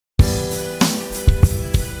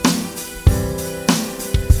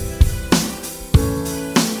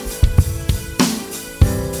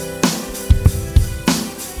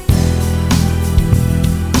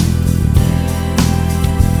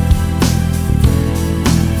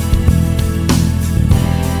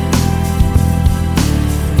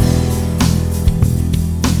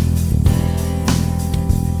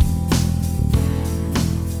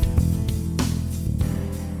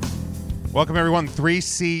Welcome everyone,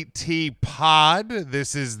 3CT Pod.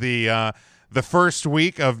 This is the first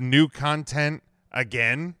week of new content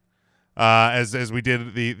again, as we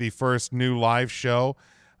did the first new live show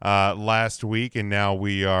last week, and now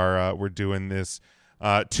we're doing this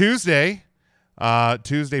Tuesday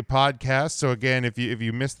podcast. So again, if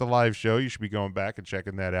you missed the live show, you should be going back and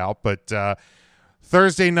checking that out. But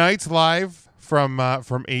Thursday nights live from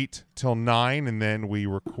 8 till 9, and then we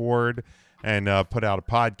record and put out a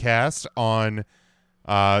podcast on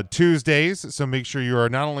Tuesdays. So make sure you are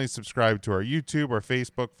not only subscribed to our YouTube or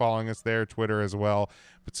Facebook, following us there, Twitter as well,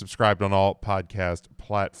 but subscribed on all podcast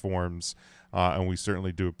platforms. And we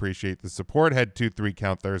certainly do appreciate the support. Head to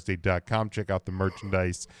 3countthursday.com. Check out the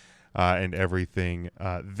merchandise and everything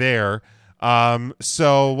there.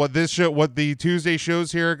 So what the Tuesday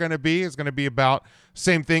shows here are going to be is going to be about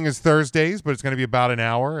same thing as Thursdays, but it's going to be about an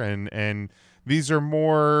hour. And these are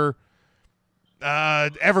more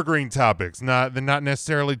evergreen topics, not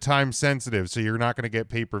necessarily time sensitive. So you're not going to get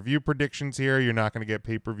pay-per-view predictions here. You're not going to get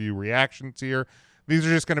pay-per-view reactions here. These are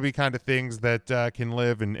just going to be kind of things that can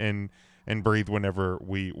live and breathe whenever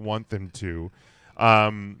we want them to.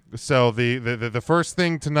 So the first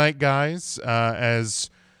thing tonight, guys, as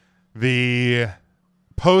the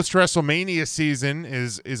post WrestleMania season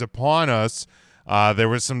is upon us, there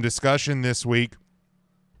was some discussion this week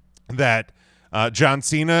that John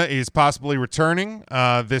Cena is possibly returning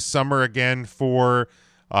this summer again for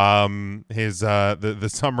his the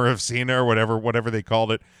Summer of Cena, or whatever they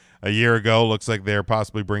called it a year ago. Looks like they're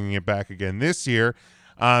possibly bringing it back again this year.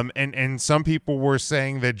 And some people were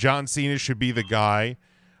saying that John Cena should be the guy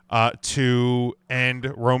to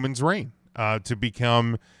end Roman's reign, to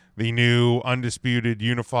become the new undisputed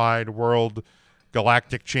unified world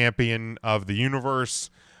galactic champion of the universe.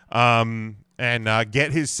 And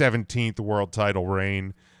get his 17th world title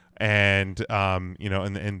reign, and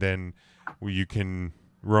and then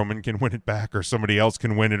Roman can win it back, or somebody else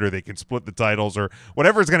can win it, or they can split the titles, or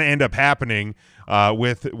whatever is going to end up happening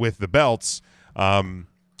with the belts.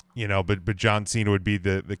 But John Cena would be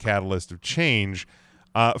the catalyst of change.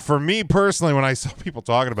 For me personally, when I saw people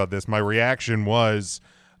talking about this, my reaction was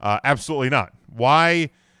absolutely not.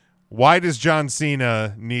 Why does John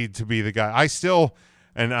Cena need to be the guy?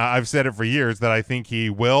 And I've said it for years that I think he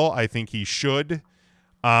will. I think he should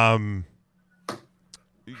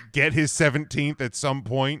get his 17th at some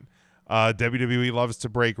point. WWE loves to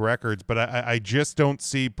break records, but I just don't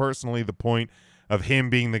see personally the point of him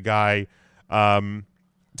being the guy to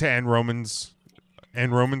end Roman's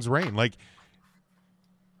reign. Like,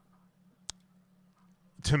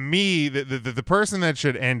 to me, the person that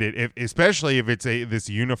should end it, especially if it's this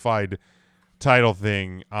unified title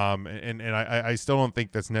thing, and I still don't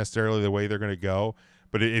think that's necessarily the way they're going to go,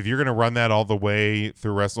 but if you're going to run that all the way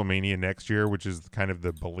through WrestleMania next year, which is kind of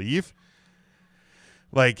the belief,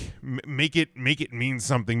 like make it mean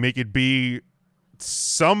something, make it be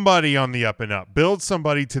somebody on the up and up, build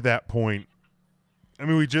somebody to that point. I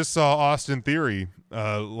mean, we just saw Austin Theory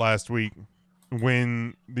last week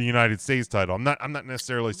win the United States title. I'm not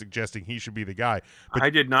necessarily suggesting he should be the guy, but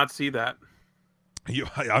I did not see that.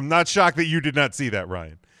 I'm not shocked that you did not see that,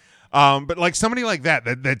 Ryan. But like somebody like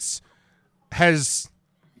that's has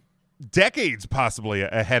decades possibly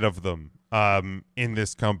ahead of them in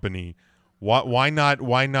this company. Why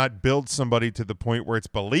not build somebody to the point where it's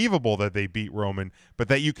believable that they beat Roman, but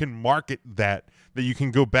that you can market that you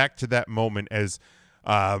can go back to that moment as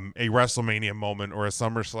a WrestleMania moment, or a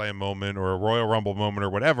SummerSlam moment, or a Royal Rumble moment,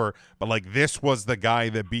 or whatever. But like, this was the guy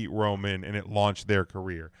that beat Roman and it launched their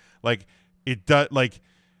career. Like, it does. Like,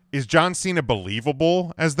 is John Cena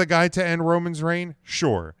believable as the guy to end Roman's reign?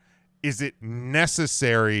 Sure. Is it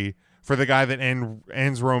necessary for the guy that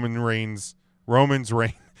ends Roman's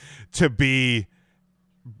reign to be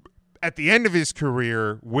at the end of his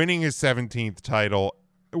career winning his 17th title,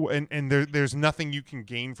 and there's nothing you can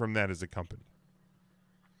gain from that as a company?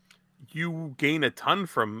 You gain a ton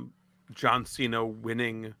from John Cena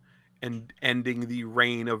winning and ending the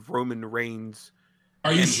reign of Roman Reigns.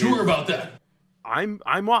 Are you sure about that? I'm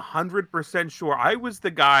 100% sure. I was the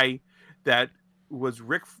guy that was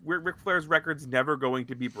Ric Flair's record's never going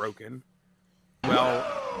to be broken. Well,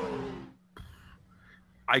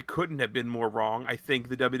 I couldn't have been more wrong. I think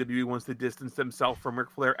the WWE wants to distance themselves from Ric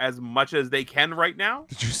Flair as much as they can right now.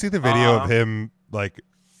 Did you see the video of him like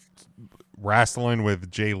wrestling with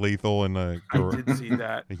Jay Lethal in a? I did see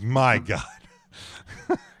that. My God.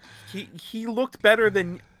 He looked better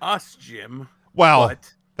than us, Jim. Well,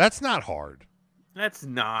 but that's not hard. That's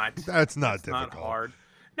not difficult. Not hard.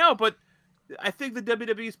 No, but I think the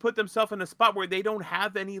WWE's put themselves in a spot where they don't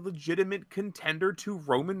have any legitimate contender to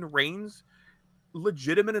Roman Reigns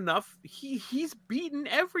legitimate enough. He's beaten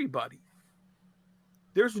everybody.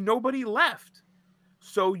 There's nobody left.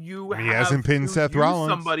 So you He hasn't pinned Seth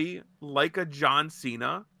Rollins. Somebody like a John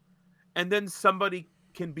Cena, and then somebody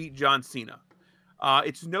can beat John Cena.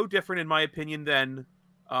 It's no different, in my opinion, than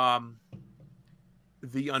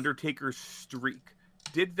the Undertaker's streak.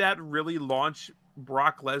 Did that really launch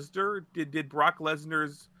Brock Lesnar? Did Brock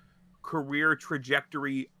Lesnar's career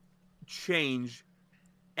trajectory change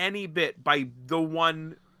any bit by the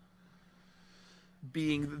one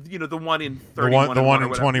being, the one in 31 the one or in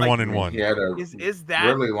whatever? 21 Like, and 1. He had a is that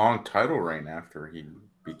really long title reign after he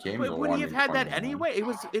became the would one. he have had that 21. anyway?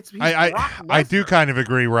 He's I Brock do Lesnar. kind of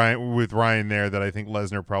agree with Ryan there that I think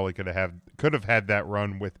Lesnar probably could have had that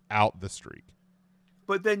run without the streak.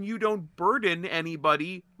 But then you don't burden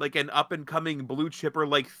anybody like an up-and-coming blue chipper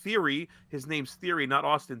like Theory. His name's Theory, not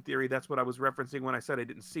Austin Theory. That's what I was referencing when I said I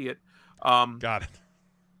didn't see it. Got it.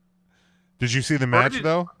 Did you see the match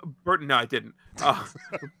though? No, I didn't.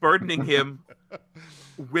 Burdening him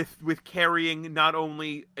with carrying not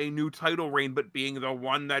only a new title reign, but being the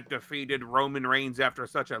one that defeated Roman Reigns after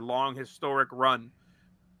such a long historic run.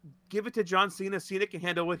 Give it to John Cena. Cena can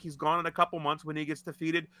handle it. He's gone in a couple months when he gets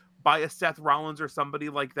defeated by a Seth Rollins or somebody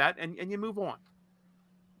like that, and you move on.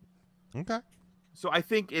 Okay. So I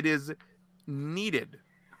think it is needed.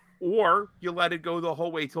 Or you let it go the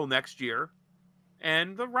whole way till next year,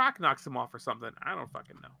 and The Rock knocks him off or something. I don't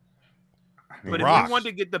fucking know. I mean, But if Rock. you want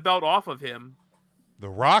to get the belt off of him, The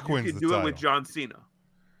Rock you wins can the do title. it with John Cena.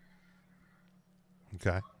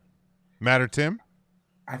 Okay. Matt or Tim?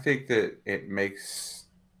 I think that it makes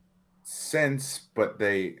sense, but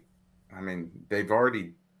they've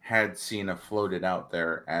already had Cena floated out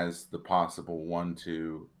there as the possible one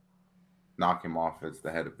to knock him off as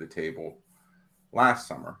the head of the table last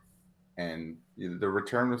summer. And the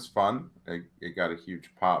return was fun. It got a huge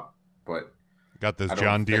pop, but Got those I don't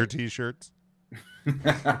John Deere think- t-shirts?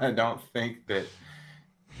 I don't think that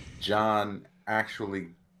John actually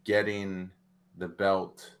getting the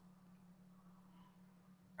belt,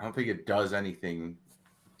 I don't think it does anything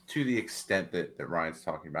to the extent that Ryan's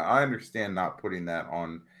talking about. I understand not putting that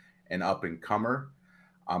on an up-and-comer,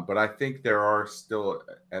 but I think there are still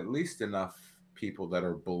at least enough people that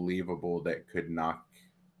are believable that could knock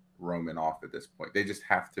Roman off at this point. They just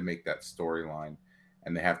have to make that storyline,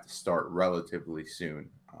 and they have to start relatively soon,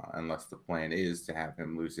 unless the plan is to have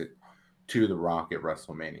him lose it to The Rock at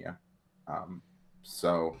WrestleMania.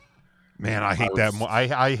 So, Man, I hate I that.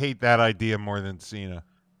 was- I hate that idea more than Cena.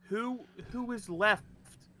 Who is left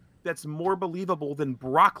that's more believable than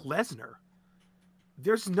Brock Lesnar?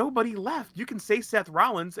 There's nobody left. You can say Seth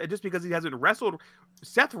Rollins, and just because he hasn't wrestled,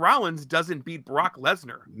 Seth Rollins doesn't beat Brock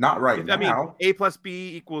Lesnar. not right I mean, now. A plus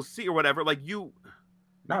B equals C or whatever. Like you,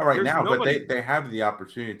 Not right there's now, nobody- but they have the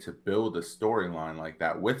opportunity to build a storyline like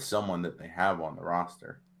that with someone that they have on the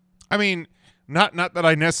roster. I mean, not that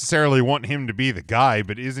I necessarily want him to be the guy,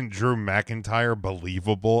 but isn't Drew McIntyre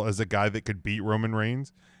believable as a guy that could beat Roman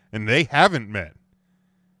Reigns? And they haven't met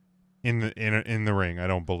in the ring, I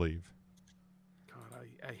don't believe. God,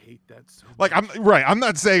 I hate that so Like much. I'm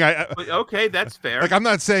not saying But okay, that's fair. I'm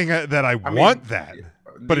not saying that I mean, want that.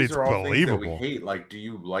 but these it's are all things that believable. we hate. Like, do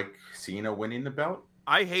you like Cena winning the belt?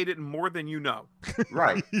 I hate it more than you know.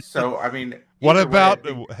 Right. So, I mean, What either way, about-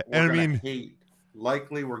 think and I we're gonna mean- hate.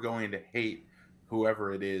 Likely, we're going to hate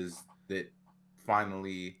whoever it is that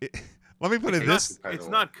finally. Let me put it It's this. It's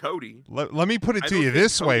not Cody. Let me put it I to don't you think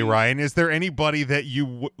this way, Cody- Ryan. Is there anybody that you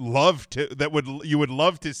would love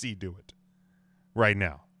to see do it right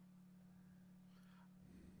now?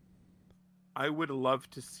 I would love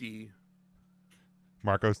to see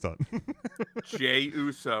Marco's done. Jay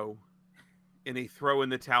Uso in a throw in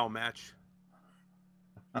the towel match.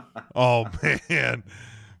 Oh man!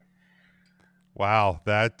 Wow,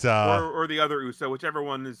 that or the other Uso, whichever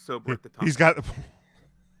one is sober at the time. he's got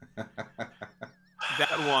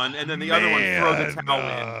that one, and then the other one throw the towel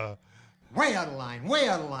in. in. Way out of line. Way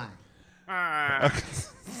out of line. Ah,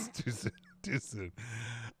 Too soon.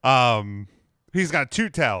 He's got two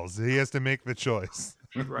towels. He has to make the choice.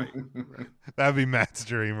 right. That'd be Matt's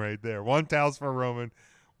dream right there. One towel's for Roman,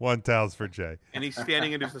 one towel's for Jay. And he's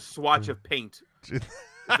standing and there's a swatch of paint.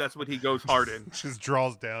 That's what he goes hard in. Just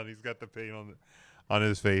draws down. He's got the paint on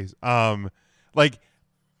his face. Like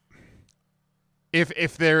if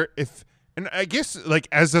and I guess like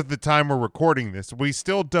as of the time we're recording this, we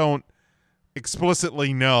still don't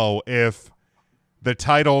explicitly know if the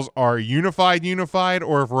titles are unified,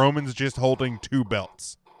 or if Roman's just holding two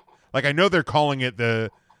belts. Like I know they're calling it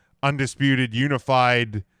the undisputed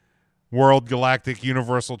unified World Galactic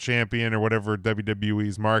Universal Champion or whatever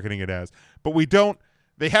WWE's marketing it as, but we don't.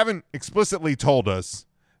 they haven't explicitly told us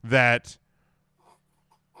that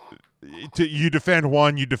you defend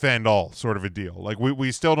one, you defend all, sort of a deal. Like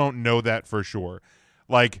we still don't know that for sure.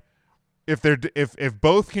 Like if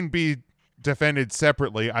both can be defended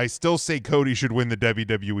separately, I still say Cody should win the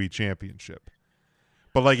WWE Championship.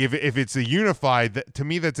 But like if it's a unified, to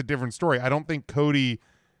me that's a different story. I don't think Cody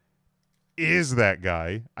is that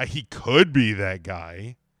guy. He could be that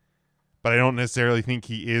guy, but I don't necessarily think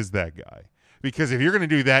he is that guy. Because if you're going to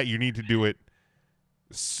do that, you need to do it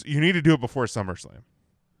before SummerSlam.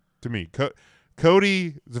 To me,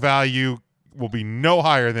 Cody's value will be no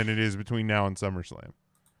higher than it is between now and SummerSlam.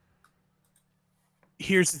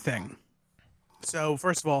 Here's the thing. So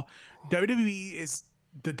first of all, WWE is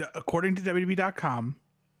according to WWE.com,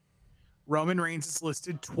 Roman Reigns is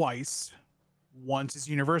listed twice. Once as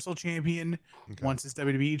Universal Champion, once as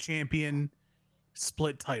WWE Champion,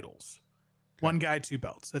 split titles. Okay. One guy, 2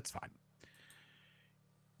 belts. That's fine.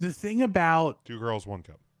 The thing about 2 girls, 1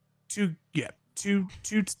 cup. Two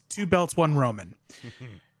belts, 1 Roman.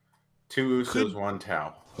 2 Usos, 1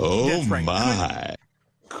 towel. Oh right. My!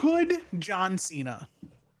 Could John Cena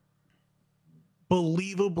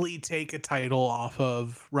believably take a title off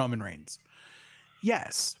of Roman Reigns?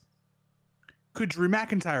 Yes. Could Drew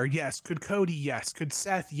McIntyre? Yes. Could Cody? Yes. Could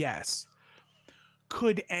Seth? Yes.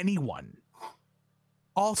 Could anyone?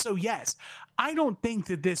 Also, yes. I don't think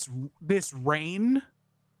that this reign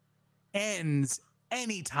ends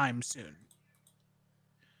anytime soon.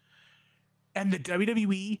 And the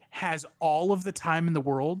WWE has all of the time in the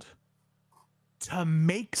world to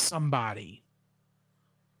make somebody,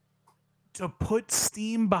 to put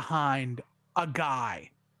steam behind a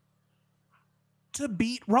guy to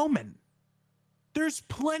beat Roman. There's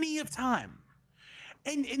plenty of time.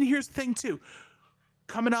 And here's the thing too.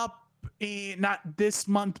 Coming up, not this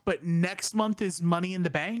month, but next month is Money in the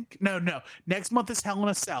Bank. No. Next month is Hell in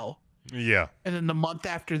a Cell. Yeah. And then the month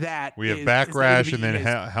after that, we have Backlash and then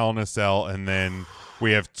Hell in a Cell, and then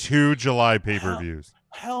we have 2 July pay-per-views.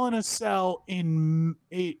 Hell in a Cell in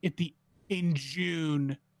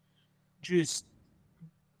June just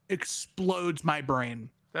explodes my brain.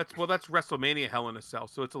 That's WrestleMania Hell in a Cell,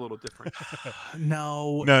 so it's a little different.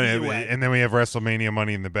 No. And then we have WrestleMania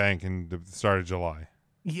Money in the Bank in the start of July.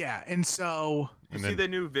 Yeah, and so you see the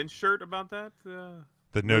new Vince shirt about that?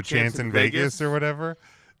 The No Chance in Vegas or whatever?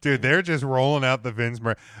 Dude, they're just rolling out the Vince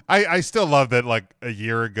I still love that, like, a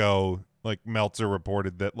year ago, like, Meltzer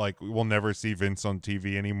reported that, like, we'll never see Vince on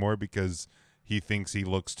TV anymore because he thinks he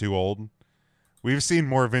looks too old. We've seen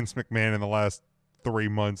more Vince McMahon in the last 3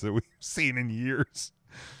 months than we've seen in years.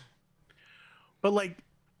 But, like,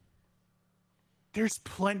 there's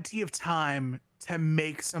plenty of time to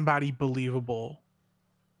make somebody believable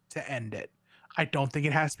to end it. I don't think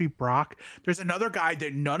it has to be Brock. There's another guy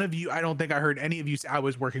that none of you, I don't think I heard any of you say. I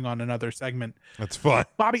was working on another segment. That's fun.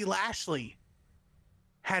 Bobby Lashley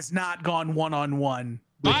has not gone one-on-one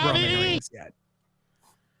with Roman Reigns yet.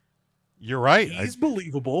 You're right. He's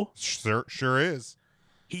believable. Sure is.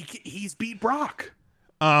 He's beat Brock.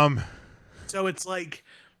 So it's like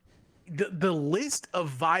the list of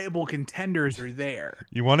viable contenders are there.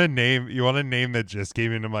 You want a name that just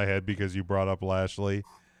came into my head because you brought up Lashley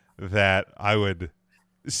that I would,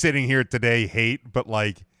 sitting here today, hate, but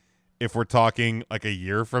like if we're talking like a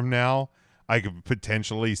year from now, I could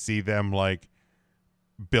potentially see them like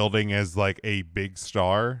building as like a big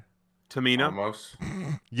star. Tamina? Almost.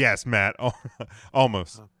 Yes, Matt.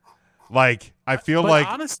 Almost. Like I feel but like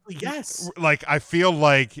honestly, yes. Like I feel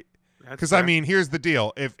like Because I mean, here's the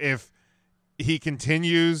deal: if he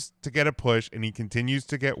continues to get a push and he continues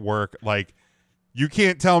to get work, like you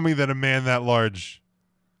can't tell me that a man that large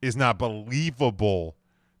is not believable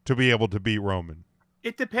to be able to beat Roman.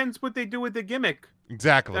 It depends what they do with the gimmick.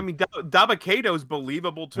 Exactly. I mean, Dabba-Kato's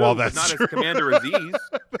believable too, well, but not true. as Commander Aziz.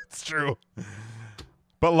 That's true.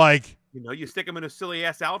 But like, you stick him in a silly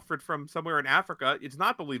ass outfit from somewhere in Africa, it's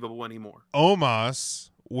not believable anymore. Omos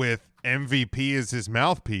with MVP as his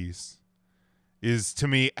mouthpiece is to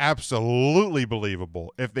me absolutely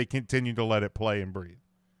believable if they continue to let it play and breathe.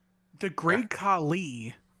 The Great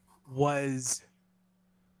Khali was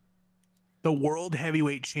the world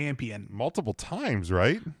heavyweight champion multiple times,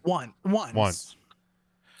 right? Once.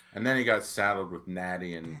 And then he got saddled with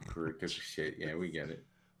Natty and took shit. Yeah, we get it.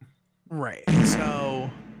 Right. So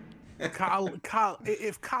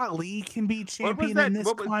if Khali can be champion in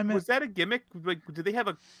this climate, was that a gimmick? Like, did they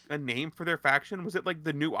have a name for their faction? Was it like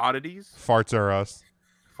the New Oddities? Farts Are Us.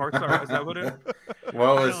 Farts Are Us. Is that what it is?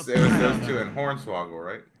 Well, it was those two in Hornswoggle,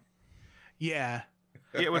 right? Yeah.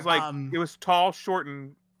 It was like it was tall, short,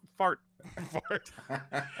 and fart. The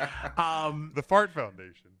Fart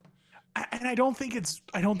Foundation. And I don't think it's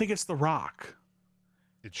The Rock.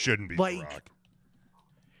 It shouldn't be Like, The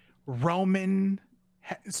Rock.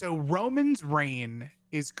 So Roman's reign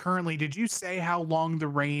is currently, did you say how long the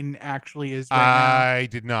reign actually is right I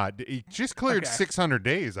did not. He just cleared Okay. 600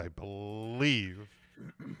 days, I believe.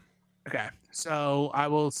 now? Okay. So I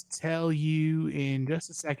will tell you in just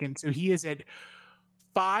a second. So he is at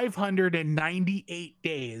 598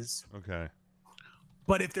 days. Okay.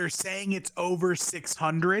 But if they're saying it's over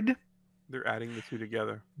 600, They're adding the two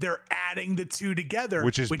together. they're adding the two together,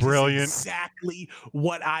 Which is brilliant. Exactly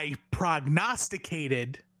what I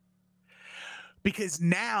prognosticated. Because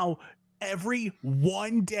now every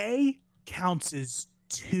 1 day counts as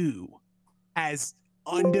 2 as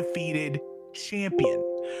undefeated champion.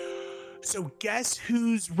 So guess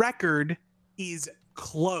whose record is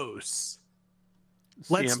close?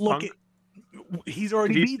 Let's CM look Punk? at. He's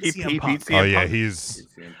already beat CM Punk. Oh, yeah, Punk? he's...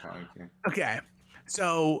 CM Punk, yeah. Okay,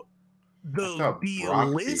 so I the thought Brock beat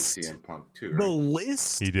list CM Punk too, the right?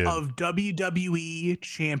 list He did. of WWE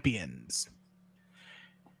champions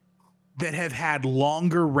that have had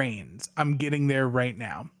longer reigns. I'm getting there right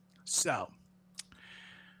now. So,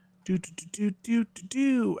 and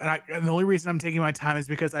the only reason I'm taking my time is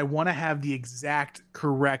because I want to have the exact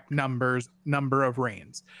correct number of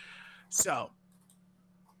reigns. So,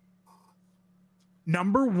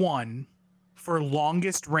 number 1 for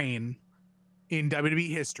longest reign in WWE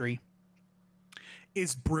history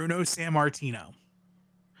is Bruno Sammartino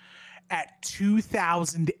at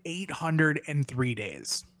 2,803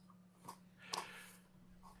 days.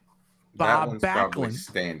 That Bob one's probably Backlund.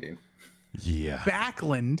 standing. Yeah.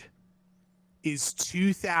 Backlund is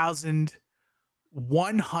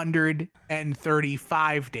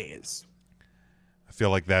 2,135 days. I feel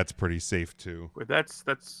like that's pretty safe, too. But that's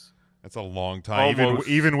That's a long time. Almost.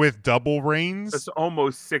 Even with double reigns?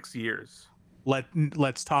 almost 6 years.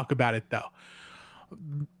 Let's talk about it though.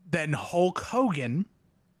 Then Hulk Hogan,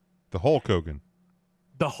 The Hulk Hogan.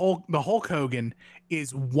 the Hulk Hogan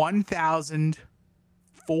is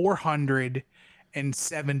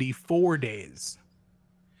 1,474 days.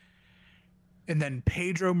 And then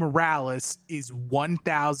Pedro Morales is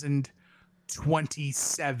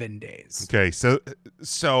 1,027 days. Okay, so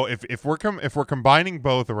if we're combining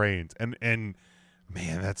both reigns, and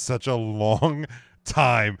man, that's such a long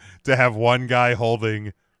time to have one guy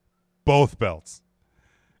holding both belts.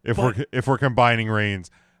 If we're combining reigns,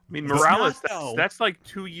 I mean, It's Morales, not, though. that's like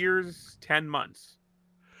 2 years, 10 months.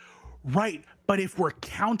 Right, but if we're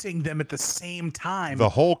counting them at the same time, the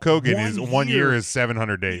Hulk Hogan is 1 year year is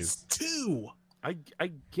 700 days. is 2. I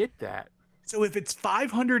get that. So if it's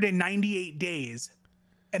 598 days,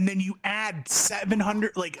 and then you add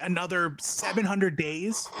 700, like another 700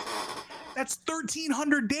 days, that's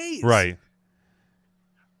 1,300 days. Right.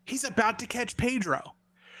 He's about to catch Pedro.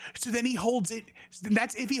 So then he holds it.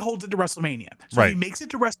 That's if he holds it to WrestleMania. So Right. if he makes it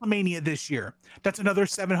to WrestleMania this year, that's another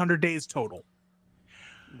 700 days total.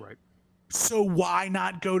 Right. So why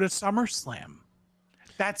not go to SummerSlam?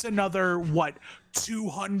 That's another,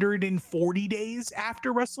 240 days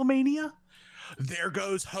after WrestleMania? There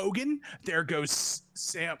goes Hogan. There goes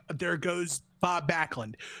Sam. There goes Bob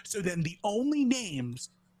Backlund. So then the only names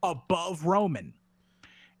above Roman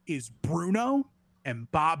is Bruno and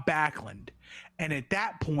Bob Backlund. And at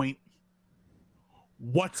that point,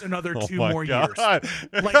 what's another Oh 2 my more God.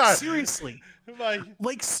 years? Like, seriously. Like,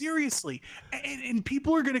 Like, seriously. And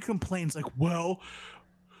people are going to complain. It's like, well,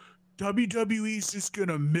 WWE's just going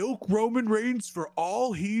to milk Roman Reigns for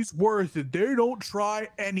all he's worth and they don't try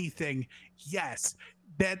anything. Yes,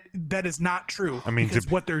 that is not true. I mean, because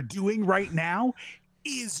what they're doing right now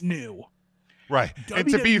is new. right. And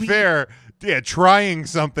to be WWE fair, yeah, trying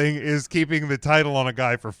something is keeping the title on a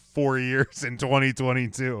guy for 4 years in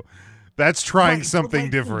 2022. That's trying Right, but, something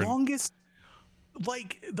like, different. The longest,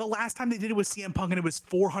 like the last time they did it was CM Punk, and it was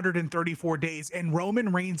 434 days, and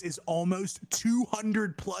Roman Reigns is almost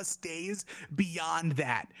 200 plus days beyond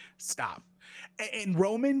that. Stop. And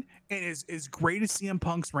Roman, and as great as CM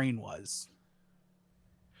Punk's reign was,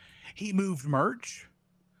 he moved merch,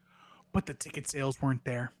 but the ticket sales weren't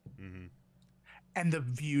there, Mhm. and the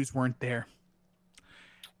views weren't there,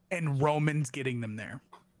 and Roman's getting them there.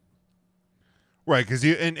 Right, because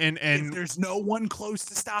you and If there's no one close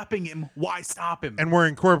to stopping him, why stop him? and we're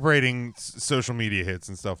incorporating social media hits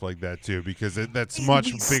and stuff like that too, because that's And much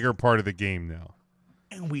we bigger part of the game now.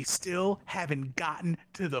 And we still haven't gotten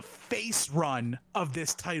to the face run of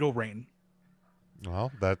this title reign.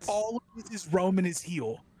 Well, that's All of this is Roman is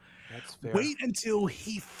heel. That's fair. Wait until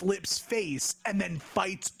he flips face and then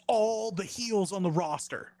fights all the heels on the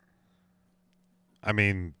roster. I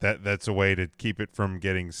mean that's a way to keep it from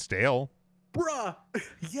getting stale. Bruh.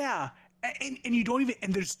 Yeah. And you don't even,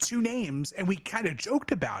 and there's two names, and we kind of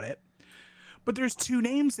joked about it, but there's two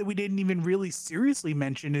names that we didn't even really seriously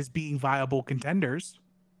mention as being viable contenders.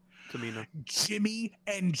 Tamina. Jimmy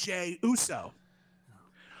and Jey Uso.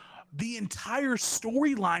 The entire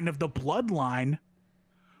storyline of the bloodline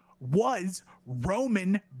was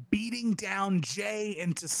Roman beating down Jey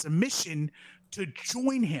into submission to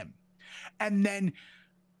join him, and then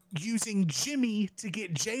using Jimmy to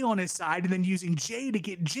get Jey on his side, and then using Jey to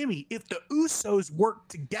get Jimmy. If the Usos work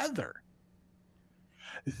together,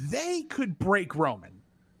 they could break Roman,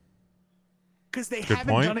 because they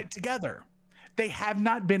haven't done it together. They have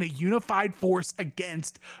not been a unified force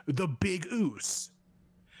against the Big Us.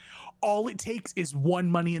 All it takes is one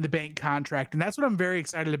Money in the Bank contract, and that's what I'm very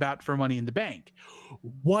excited about for Money in the Bank.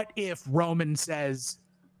 What if Roman says,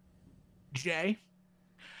 Jey,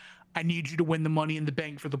 I need you to win the Money in the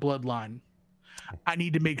Bank for the bloodline. I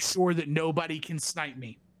need to make sure that nobody can snipe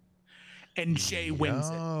me. And Jey wins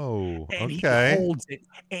it. And he holds it,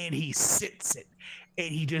 and he sits it, and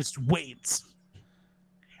he just waits.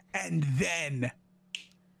 And then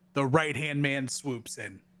the right-hand man swoops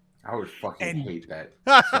in. I would fucking hate that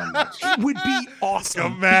so much. It would be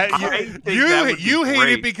awesome. Matt, you hate great.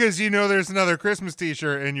 it because you know there's another Christmas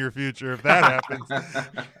T-shirt in your future if that happens.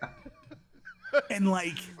 And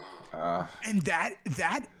like, and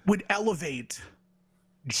that would elevate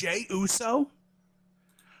Jey Uso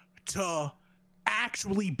to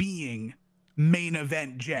actually being main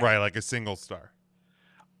event Jey. Right, like a single star.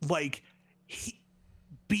 Like,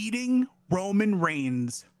 beating Roman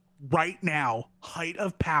Reigns right now, height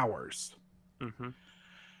of powers. Mm-hmm.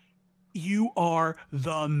 You are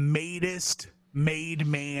the madest made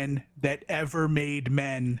man that ever made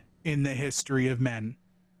men in the history of men.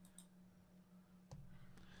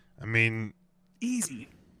 I mean, easy.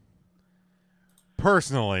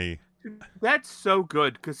 Personally, that's so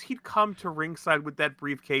good because he'd come to ringside with that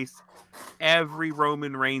briefcase every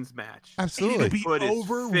Roman Reigns match. Absolutely, be put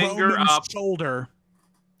over his finger Roman's up shoulder.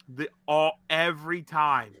 Every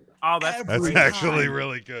time. Oh, that's actually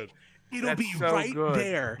really good. It'll be so right good.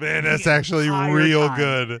 there. Man, that's actually real time.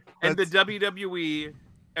 good. And the WWE,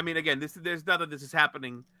 I mean, again, there's none of this is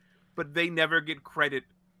happening, but they never get credit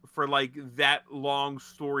for like that long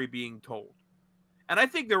story being told. And I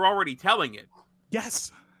think they're already telling it.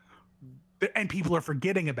 Yes. And people are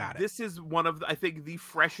forgetting about it. This is one of, I think, the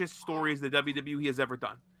freshest stories the WWE has ever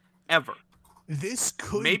done. Ever. This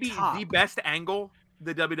could maybe top. the best angle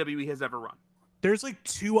the WWE has ever run. There's like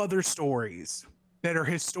two other stories that are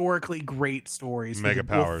historically great stories. Mega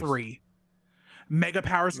Powers. Three. Mega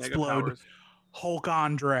Powers Explode. Hulk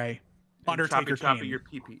Andre. Undertaker Choppy Kane. your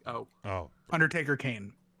pee-pee. Oh. Undertaker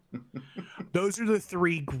Kane. Those are the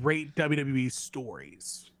three great WWE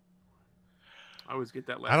stories. I always get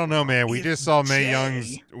that last I don't know, man. We If just saw Jey-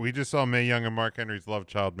 Mae Young and Mark Henry's love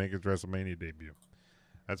child make his WrestleMania debut.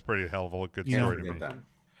 That's pretty hell of a good You know, story to me.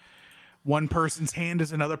 One person's hand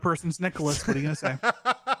is another person's Nicholas. What are you gonna say?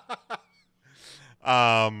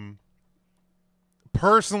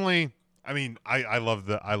 Personally, I mean, I love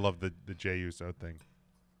the Jey Uso thing.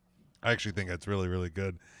 I actually think that's really, really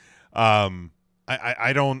good.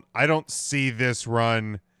 I don't see this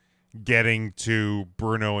run getting to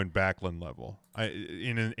Bruno and Backlund level.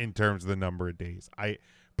 In terms of the number of days. I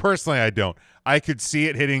don't. I could see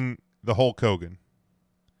it hitting the Hulk Hogan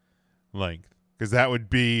length because that would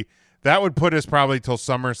put us probably till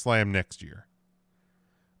SummerSlam next year.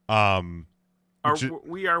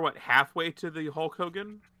 We are what, halfway to the Hulk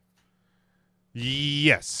Hogan?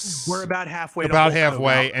 Yes, We're about halfway. About to Hulk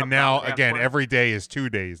halfway, Hogan. and now halfway. again, every day is 2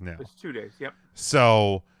 days now. It's 2 days. Yep.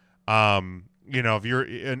 So, if you're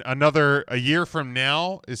in a year from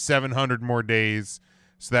now is 700 more days,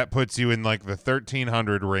 so that puts you in like the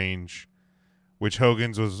 1300 range, which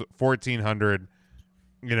Hogan's was 1400.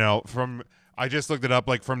 I just looked it up.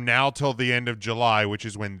 Like from now till the end of July, which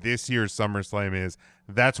is when this year's SummerSlam is,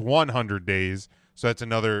 that's 100 days. So that's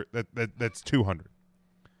another that's 200.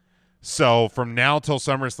 So from now till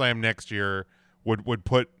SummerSlam next year would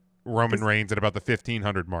put Roman Reigns at about the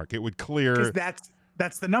 1500 mark. It would clear.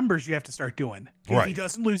 That's the numbers you have to start doing. If he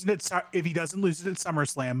doesn't lose it at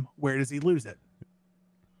SummerSlam, where does he lose it?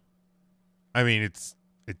 I mean, it's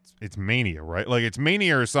Mania, right? Like it's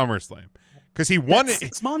Mania or SummerSlam. Because he won it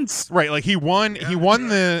 6 months. Right, like he won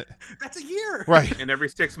the That's a year. right. And every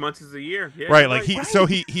 6 months is a year. Yeah, Right, like he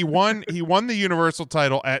won the Universal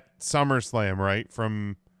title at SummerSlam, right?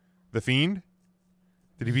 From The Fiend?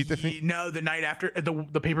 Did he beat The Fiend? No, the night after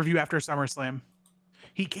the pay-per-view after SummerSlam.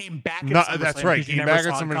 He came back at No, SummerSlam. that's right. 'cause you Came never back at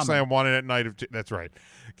saw it coming. SummerSlam, won it at Night of that's right.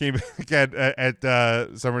 Came back at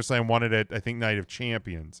SummerSlam, won it at I think Night of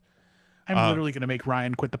Champions. I'm literally going to make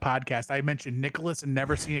Ryan quit the podcast. I mentioned Nicholas and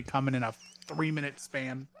never seen it coming in a 3-minute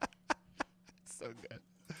span. So good.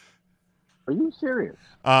 Are you serious?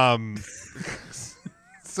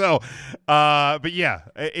 So, but yeah,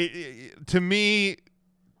 to me,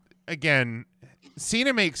 again,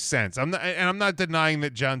 Cena makes sense. I'm not denying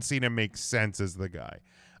that John Cena makes sense as the guy.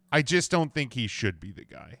 I just don't think he should be the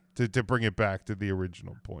guy, to bring it back to the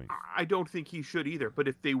original point. I don't think he should either. But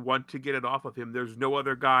if they want to get it off of him, there's no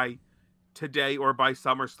other guy today or by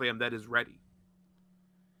SummerSlam that is ready.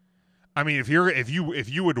 I mean, if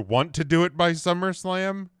you would want to do it by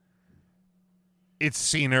SummerSlam, it's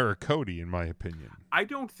Cena or Cody, in my opinion. I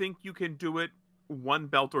don't think you can do it one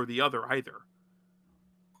belt or the other either.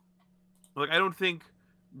 Like, I don't think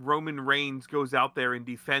Roman Reigns goes out there and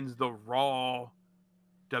defends the Raw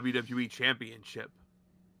WWE Championship.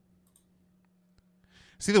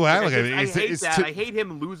 See, the way I look at it, I hate that. I hate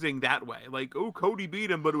him losing that way. Like, oh, Cody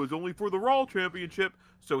beat him, but it was only for the Raw Championship,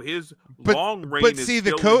 so his long reign is see,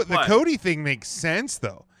 the still in play. the Cody thing makes sense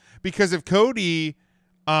though, because if Cody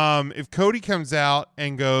comes out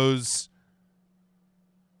and goes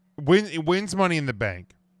wins Money in the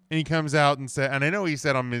Bank, and he comes out and said, and I know he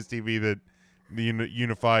said on Miz TV that the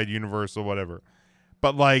unified, universal, whatever,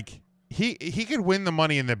 but like he could win the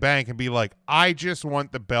Money in the Bank and be like, I just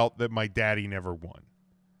want the belt that my daddy never won.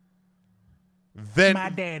 Then my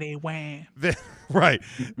daddy won. Then, right.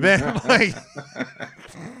 Then like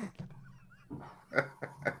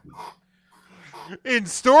in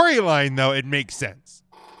storyline though, it makes sense.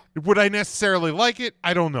 Would I necessarily like it?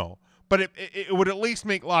 I don't know. But it would at least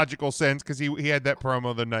make logical sense because he had that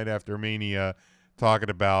promo the night after Mania talking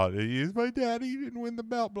about, my daddy didn't win the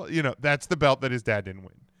belt. You know, that's the belt that his dad didn't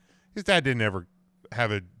win. His dad didn't ever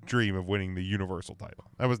have a dream of winning the Universal title.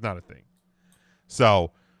 That was not a thing.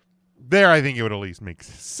 So there, I think it would at least make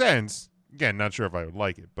sense. Again, not sure if I would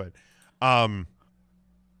like it, but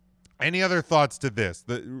any other thoughts to this?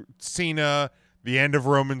 The Cena, the end of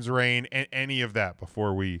Roman's reign, and any of that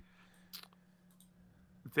before we...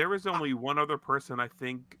 There is only one other person I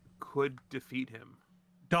think could defeat him.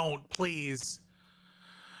 Don't, please.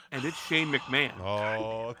 And it's Shane McMahon.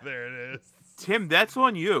 Oh, there it is. Tim, that's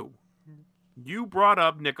on you. You brought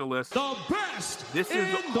up Nicholas. The best. This is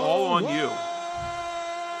all on you.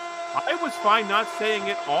 I was fine not saying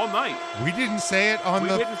it all night. We didn't say it on We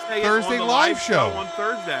the didn't say Thursday it on the live show. on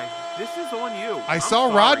Thursday. This is on you. I I'm saw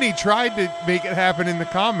sorry. Rodney tried to make it happen in the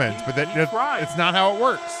comments, but He tried. it's not how it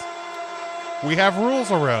works. We have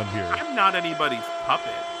rules around here. I'm not anybody's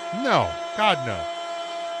puppet. No, God no.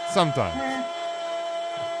 Sometimes.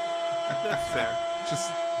 That's fair.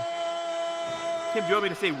 Just Tim, do you want me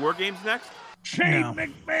to say War Games next? Shane War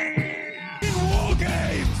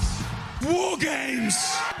games. War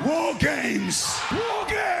games. War games. War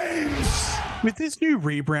games. With this new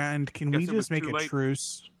rebrand, can we Guess it was just make too a late.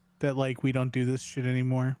 truce that like we don't do this shit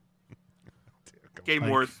anymore? Game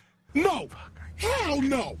Like- Wars. No. Hell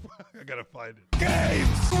no. I gotta find it.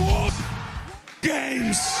 Games. War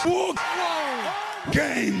games. War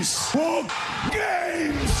games. War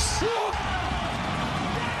games.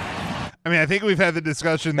 I mean, I think we've had the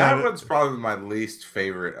discussion That that one's probably my least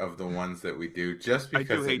favorite of the ones that we do, just I do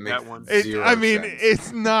because hate it makes that one. zero I mean, sense.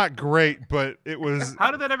 it's not great, but it was.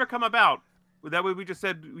 How did that ever come about? That way we just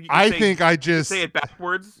said you can I say, think I just say it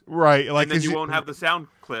backwards, right, like and then 'cause you won't have the sound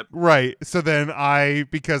clip. right. So then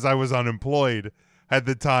because I was unemployed, had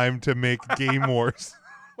the time to make Game Wars.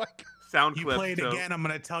 Sound You clip. play it so- again, I'm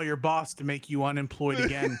gonna tell your boss to make you unemployed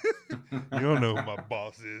again. You don't know who my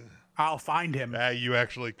boss is. I'll find him. You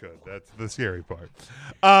actually could. That's the scary part.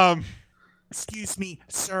 Excuse me,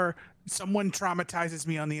 sir. Someone traumatizes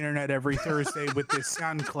me on the internet every Thursday with this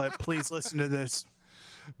sound clip. Please listen to this.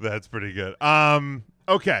 That's pretty good.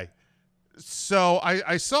 Okay. So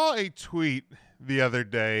I saw a tweet the other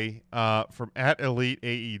day from @Elite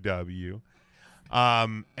AEW.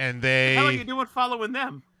 And they How are you doing following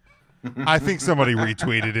them? I think somebody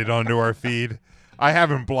retweeted it onto our feed. I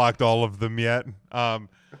haven't blocked all of them yet.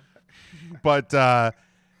 But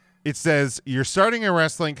it says you're starting a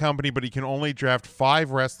wrestling company, but you can only draft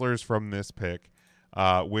 5 wrestlers from this pick.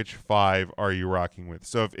 Which 5 are you rocking with?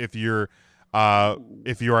 So if you're a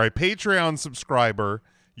Patreon subscriber,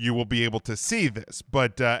 you will be able to see this.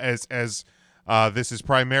 But as this is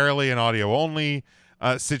primarily an audio only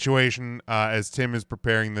situation, as Tim is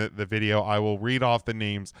preparing the video, I will read off the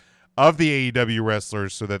names of the AEW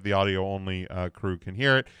wrestlers so that the audio only crew can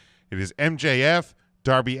hear it. It is MJF,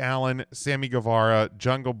 Darby Allin, Sammy Guevara,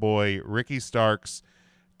 Jungle Boy, Ricky Starks,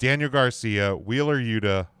 Daniel Garcia, Wheeler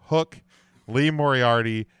Yuta, Hook, Lee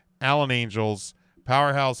Moriarty, Alan Angels,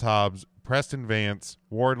 Powerhouse Hobbs, Preston Vance,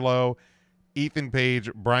 Wardlow, Ethan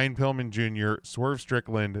Page, Brian Pillman Jr., Swerve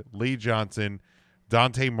Strickland, Lee Johnson,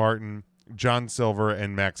 Dante Martin, John Silver,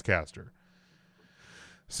 and Max Caster.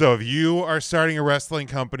 So if you are starting a wrestling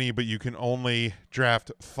company, but you can only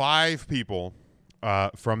draft 5 people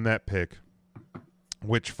from that pick,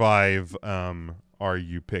 which 5 are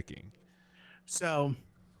you picking? So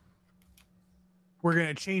we're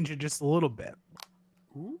gonna change it just a little bit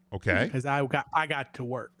Okay. because I got to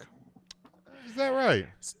work. Is that right?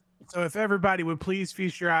 So if everybody would please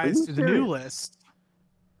feast your eyes you to the new serious? list,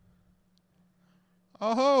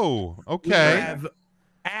 Oh, we okay. have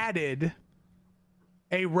added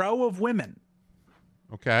a row of women.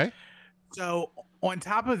 Okay. So on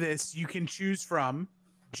top of this, you can choose from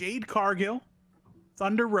Jade Cargill,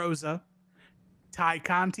 Thunder Rosa, Ty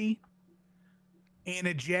Conti,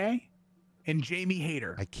 Anna Jay, and Jamie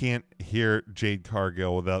Hayter. I can't hear Jade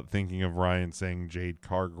Cargill without thinking of Ryan saying Jade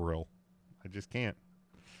Cargill. I just can't.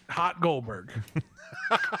 Hot Goldberg.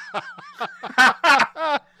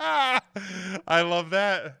 I love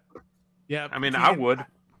that. Yeah, I mean, I would.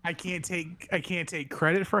 I can't take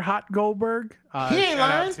credit for Hot Goldberg.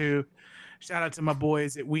 Shout out to my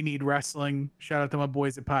boys at We Need Wrestling. Shout out to my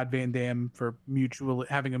boys at Pod Van Dam for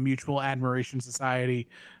having a mutual admiration society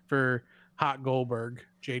for Hot Goldberg,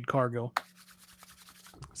 Jade Cargill.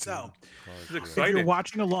 So, It's if you're exciting.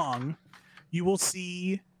 watching along, you will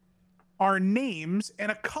see our names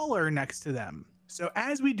and a color next to them. So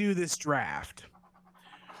as we do this draft,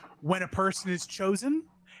 when a person is chosen,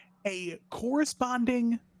 a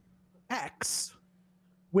corresponding X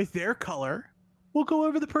with their color will go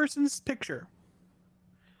over the person's picture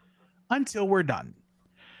until we're done.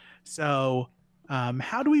 So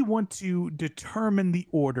how do we want to determine the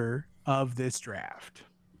order of this draft?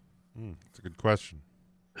 That's a good question.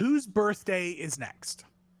 Whose birthday is next?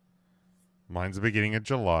 Mine's the beginning of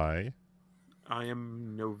July. I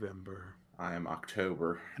am November. I am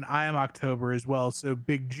October. And I am October as well. So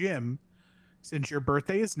Big Jim, since your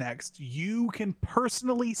birthday is next, you can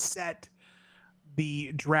personally set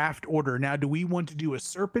the draft order. Now, do we want to do a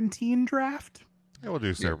serpentine draft? Yeah, we'll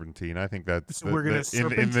do Serpentine. I think that's So we're gonna in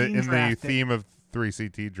Serpentine the draft it. theme of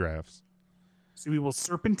 3CT drafts. So we will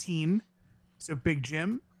serpentine. So Big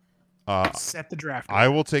Jim, set the draft order. I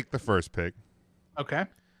will take the first pick. Okay.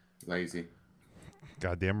 Lazy.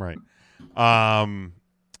 Goddamn right.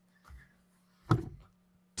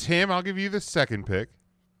 Tim, I'll give you the second pick.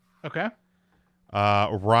 Okay.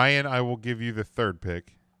 Ryan, I will give you the third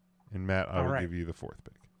pick. And Matt, I All will right. give you the fourth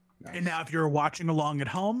pick. Nice. And now if you're watching along at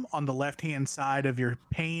home, on the left-hand side of your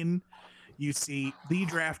pane, you see the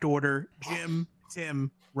draft order, Jim,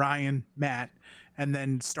 Tim, Ryan, Matt, and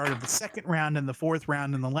then start of the second round and the fourth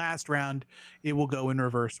round and the last round, it will go in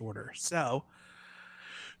reverse order. So,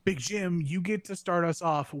 Big Jim, you get to start us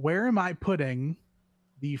off. Where am I putting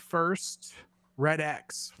the first red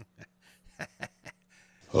X?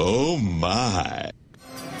 Oh my.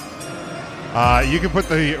 You can put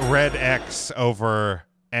the red X over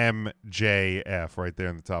MJF right there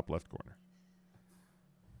in the top left corner.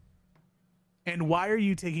 And why are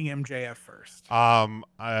you taking MJF first?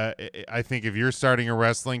 I think if you're starting a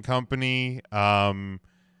wrestling company,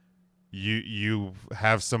 you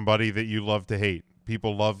have somebody that you love to hate.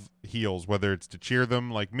 People love heels, whether it's to cheer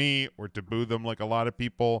them like me or to boo them like a lot of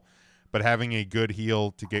people. But having a good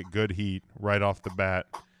heel to get good heat right off the bat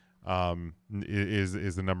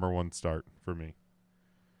is the number one start for me.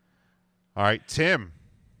 All right, Tim.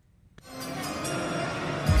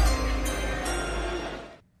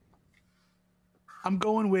 I'm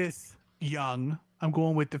going with young. I'm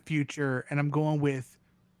going with the future, and I'm going with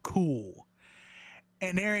cool.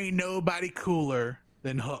 And there ain't nobody cooler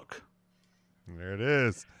than Hook. There it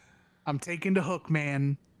is. I'm taking the Hook,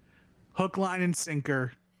 man. Hook, line, and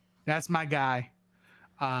sinker. That's my guy.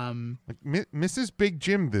 Mrs. Big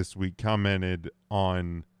Jim this week commented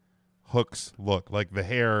on Hook's look, like the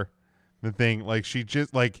hair, the thing. Like she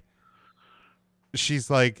just like,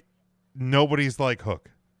 she's like, nobody's like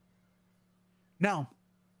Hook, No,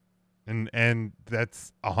 and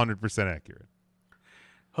that's 100% accurate.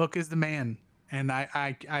 Hook is the man, and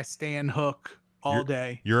I stand Hook all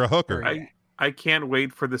day. You're a hooker. I can't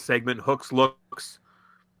wait for the segment Hook's Looks,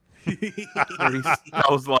 where he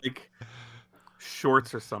smells like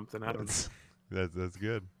shorts or something. I don't know. That's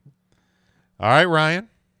good. All right, Ryan.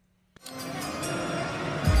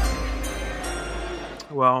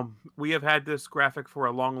 Well, we have had this graphic for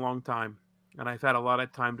a long, long time, and I've had a lot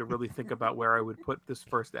of time to really think about where I would put this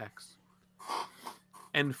first X.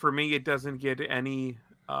 And for me, it doesn't get any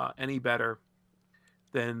better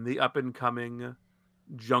than the up and coming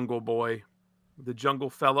Jungle Boy, the Jungle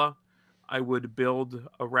Fella. I would build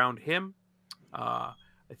around him.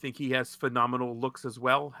 I think he has phenomenal looks as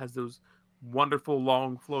well. Has those wonderful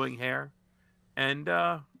long flowing hair, and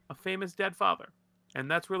a famous dead father. And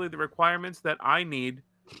that's really the requirements that I need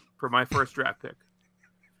for my first draft pick.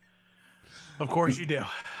 Of course you do.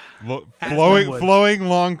 As Flowing, one would. flowing,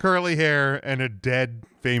 long curly hair, and a dead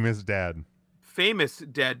famous dad. Famous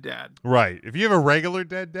dead dad, Right. If you have a regular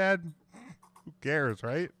dead dad, who cares,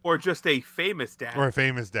 right? or just a famous dad. Or a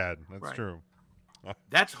famous dad. That's Right. true.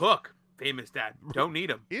 That's Hook. Famous dad. Don't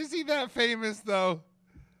need him. Is he that famous though?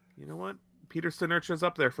 You know what? Peter Sinurcha's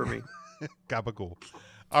up there for me. Gabagool.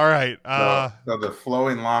 All right. So the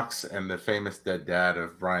flowing locks and the famous dead dad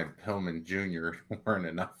of Brian Pillman Jr. weren't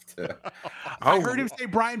enough to. I heard him say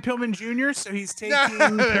Brian Pillman Jr., so he's taking.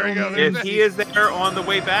 There we go. Pillman. If he is there on the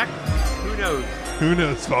way back, who knows? Who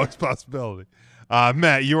knows? Always possibility.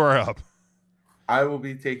 Matt, you are up. I will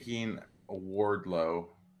be taking Wardlow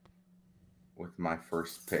with my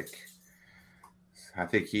first pick. I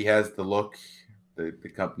think he has the look. The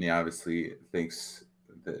company obviously thinks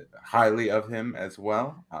highly of him as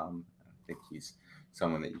well. I think he's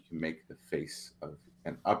someone that you can make the face of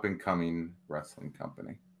an up-and-coming wrestling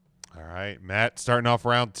company. All right, Matt, starting off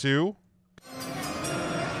round 2.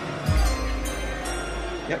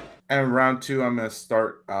 Yep. And round 2, I'm going to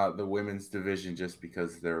start the women's division just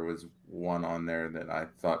because there was one on there that I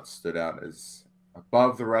thought stood out as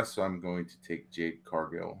above the rest. So I'm going to take Jade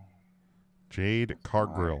Cargill. Jade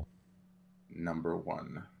Cargill. Number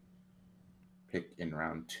 1 pick in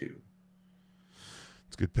round 2.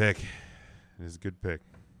 It's a good pick. It is a good pick.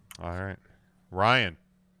 All right. Ryan.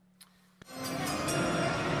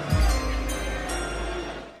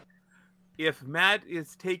 If Matt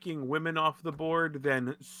is taking women off the board,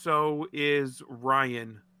 then so is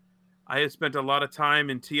Ryan. I have spent a lot of time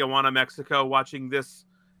in Tijuana, Mexico, watching this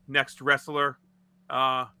next wrestler.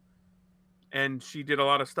 And she did a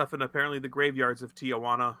lot of stuff in apparently the graveyards of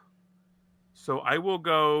Tijuana. So I will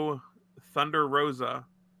go Thunder Rosa,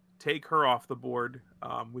 take her off the board.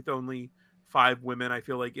 With only 5 women, I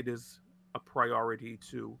feel like it is a priority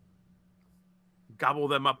to gobble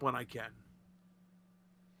them up when I can.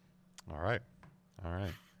 All right. All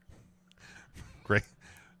right.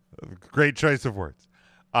 Great choice of words.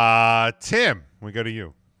 Tim, we go to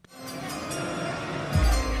you.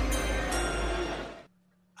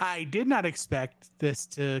 I did not expect this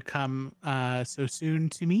to come so soon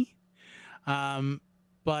to me.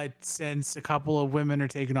 But since a couple of women are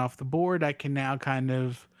taken off the board, I can now kind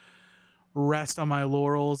of rest on my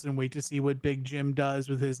laurels and wait to see what Big Jim does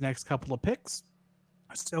with his next couple of picks.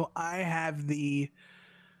 So I have the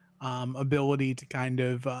ability to kind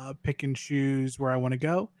of pick and choose where I want to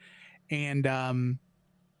go. And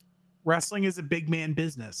wrestling is a big man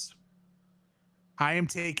business. I am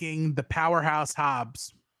taking the powerhouse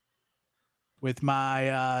Hobbs with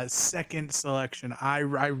my second selection. I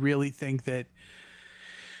really think that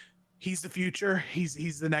he's the future.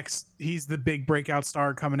 He's the next. He's the big breakout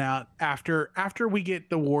star coming out after we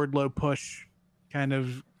get the Wardlow push kind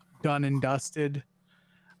of done and dusted.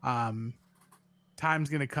 Time's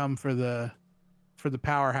gonna come for the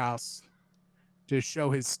powerhouse to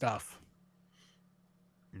show his stuff.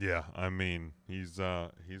 Yeah, I mean he's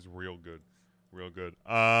real good, real good.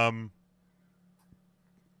 All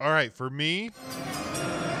right, for me,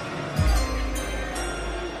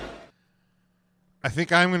 I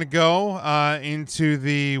think I'm going to go into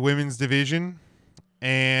the women's division,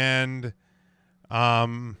 and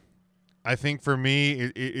I think for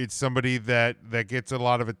me, it's somebody that gets a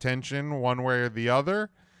lot of attention one way or the other,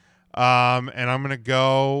 and I'm going to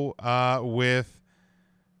go with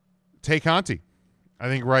Tay Conti. I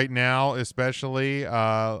think right now, especially,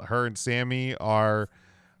 her and Sammy are,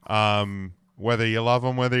 whether you love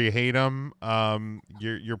them, whether you hate them,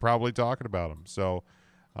 you're probably talking about them. So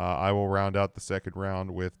I will round out the second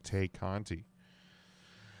round with Tay Conti.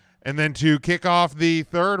 And then to kick off the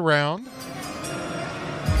third round,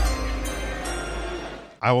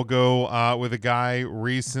 I will go with a guy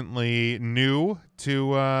recently new to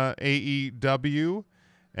AEW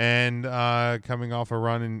and coming off a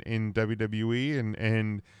run in WWE.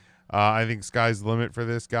 And I think sky's the limit for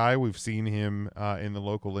this guy. We've seen him in the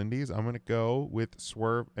local indies. I'm going to go with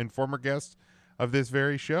Swerve and former guest of this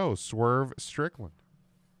very show, Swerve Strickland.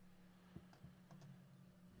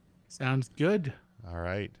 Sounds good. All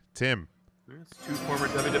right. Tim. That's 2 former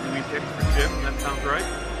WWE picks for Jim. That sounds right.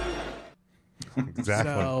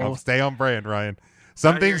 Exactly. So- I'll stay on brand, Ryan.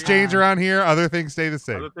 Some I hear things ya. change around here. Other things stay the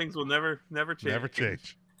same. Other things will never change. Never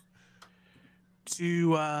change.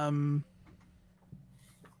 To I'm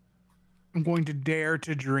going to dare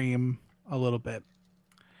to dream a little bit.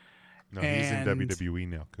 No, he's in And- WWE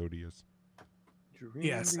now. Cody is. dream,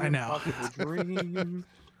 Yes, the I know. impossible dream.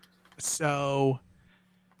 So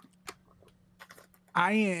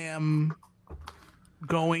I am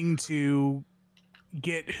going to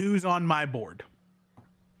get who's on my board.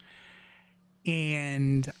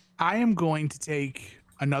 And I am going to take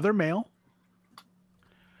another male.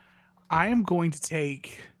 I am going to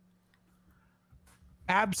take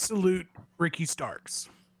absolute Ricky Starks.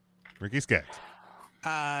 Ricky Skaggs.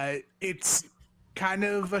 It's kind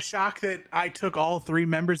of a shock that I took all three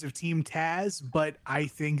members of Team Taz, but I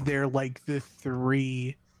think they're like the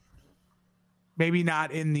three, maybe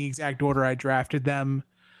not in the exact order I drafted them,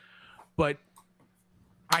 but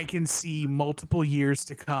I can see multiple years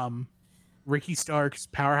to come, Ricky Starks,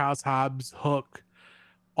 Powerhouse Hobbs, Hook,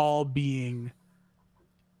 all being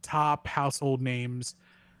top household names.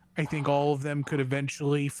 I think all of them could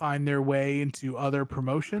eventually find their way into other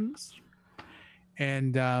promotions.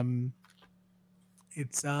 And I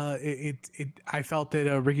felt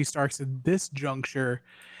that Ricky Starks at this juncture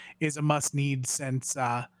is a must need, since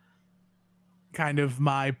kind of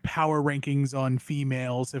my power rankings on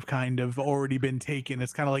females have kind of already been taken.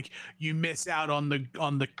 It's kind of like you miss out on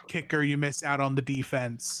the kicker, you miss out on the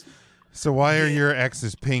defense. So why are your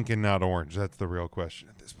X's pink and not orange? That's the real question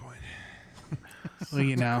at this point. Well,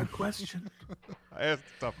 you know, Good question. I asked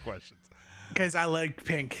tough questions. because I like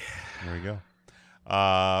pink. There we go.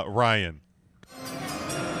 Ryan.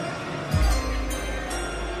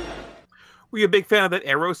 Were you a big fan of that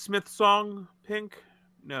Aerosmith song, Pink?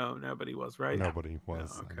 No, nobody was, right? Nobody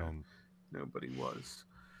was. No, okay. I don't- Nobody was.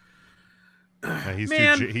 he's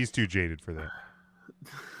Man. he's too jaded for that.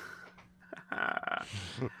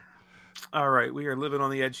 All right, we are living on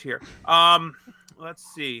the edge here. Let's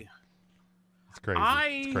see. It's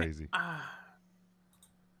crazy. It's crazy.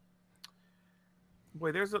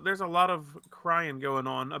 Boy, there's a lot of crying going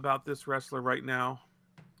on about this wrestler right now,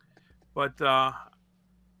 but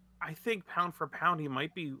I think pound for pound he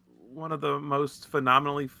might be one of the most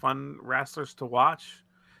phenomenally fun wrestlers to watch.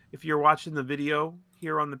 If you're watching the video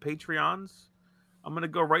here on the Patreons, I'm gonna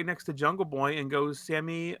go right next to Jungle Boy and go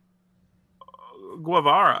Sammy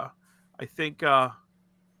Guevara. I think, man,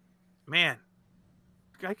 the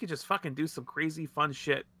guy could just fucking do some crazy fun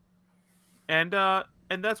shit, and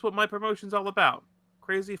that's what my promotion's all about.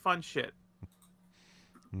 Crazy fun shit.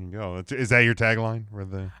 There you go. Is that your tagline? For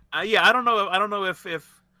the... Yeah, I don't know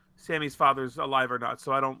if Sammy's father's alive or not.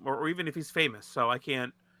 So I don't, or even if he's famous. So I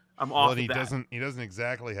can't. I'm off. Well, he of that. He doesn't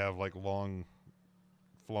exactly have like long,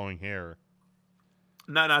 flowing hair.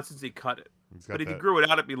 Not since he cut it. He's got But if that, he grew it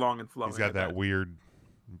out, it'd be long and flowing. he's got that weird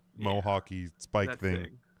mohawky spike that thing.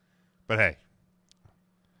 But hey,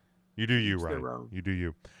 you do you, Each their right? own. You do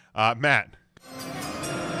you. Matt.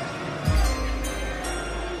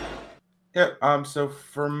 Yeah. So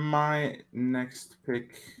for my next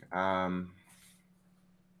pick, go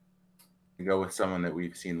with someone that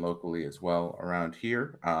we've seen locally as well around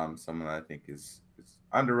here. Someone that I think is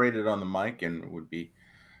underrated on the mic and would be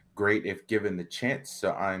great if given the chance.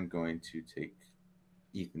 So I'm going to take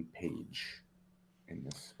Ethan Page in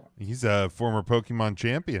this one. He's a former Pokemon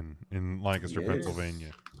champion in Lancaster, He is.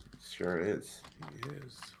 Pennsylvania. Sure is. He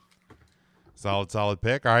is. Solid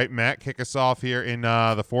pick. All right, Matt, kick us off here in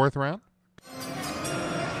the fourth round.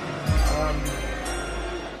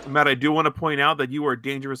 Matt, I do want to point out that you are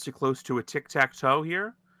dangerously close to a tic-tac-toe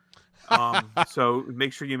here. So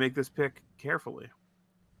make sure you make this pick carefully.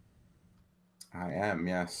 I am,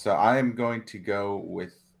 yes. So I am going to go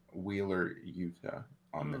with Wheeler Yuta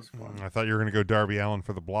on this one. I thought you were going to go Darby Allin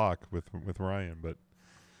for the block with Ryan, but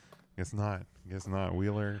guess not.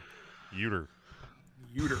 Wheeler Uter.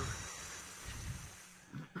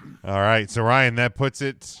 All right, so Ryan, that puts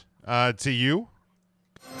it to you.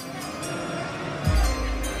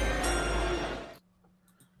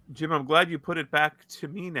 Jim, I'm glad you put it back to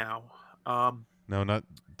me now. No, not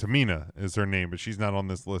Tamina is her name, but she's not on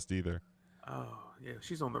this list either. Oh, yeah,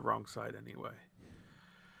 she's on the wrong side anyway.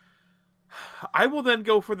 I will then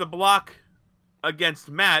go for the block against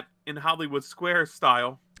Matt in Hollywood Square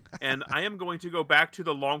style, and I am going to go back to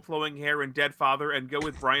the long flowing hair and dead father and go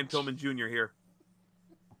with Brian Pillman Jr. here.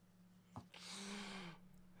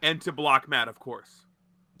 And to block Matt, of course.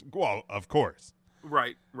 Well, of course.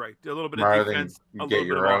 Right. A little bit Rather of than defense. A get little bit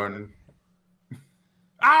your of own. offense.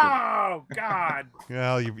 Oh, God.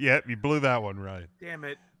 Well, you blew that one, Ryan. Damn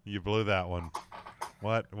it. You blew that one.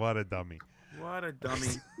 What a dummy. What a dummy.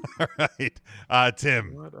 All right.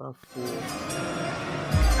 Tim. What a fool.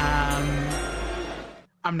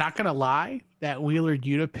 I'm not gonna lie, that Wheeler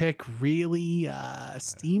Yuta pick really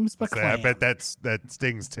steams my I claim. bet that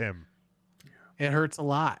stings Tim. It hurts a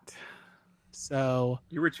lot. So,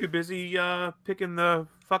 You were too busy picking the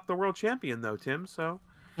fuck the world champion though, Tim. So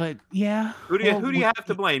but yeah. who do you have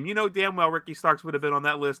to blame? You know damn well Ricky Starks would have been on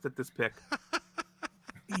that list at this pick.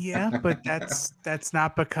 Yeah, but that's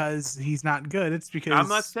not because he's not good. It's because I'm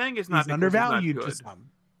not saying it's not he's because undervalued he's not to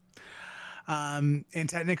good. some. And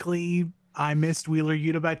technically, I missed Wheeler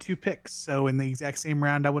Yuta by 2 picks. So in the exact same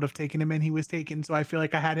round, I would have taken him, and he was taken. So I feel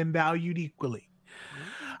like I had him valued equally.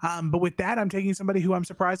 But with that, I'm taking somebody who I'm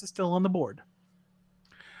surprised is still on the board.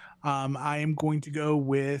 I am going to go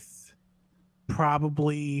with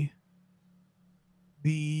probably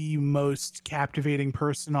the most captivating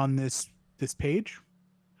person on this page.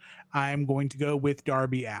 I'm going to go with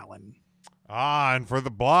Darby Allin. And for the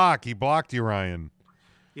block, he blocked you, Ryan.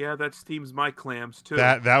 Yeah, that steams my clams too.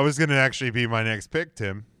 That was going to actually be my next pick,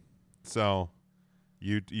 Tim. So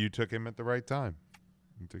you took him at the right time.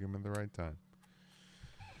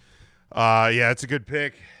 Yeah, it's a good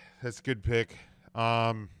pick. That's a good pick.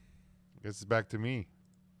 I guess it's back to me.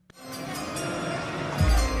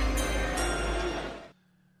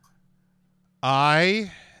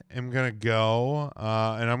 I am going to go,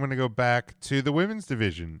 and I'm going to go back to the women's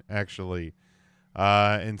division, actually.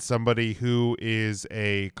 And somebody who is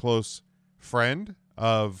a close friend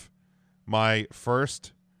of my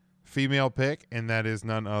first female pick, and that is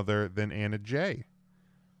none other than Anna Jay.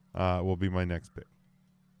 Will be my next pick.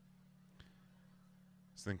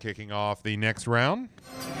 So then kicking off the next round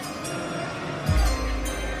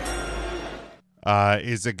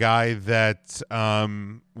is a guy that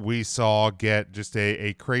we saw get just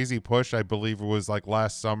a crazy push. I believe it was like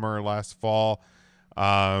last summer, last fall.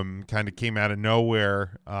 Kind of came out of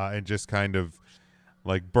nowhere and just kind of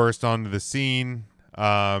like burst onto the scene.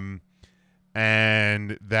 And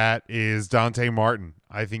that is Dante Martin.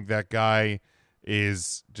 I think that guy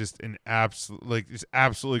is just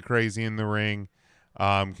absolutely crazy in the ring.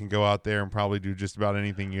 Can go out there and probably do just about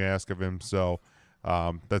anything you ask of him. So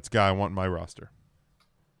that's the guy I want in my roster.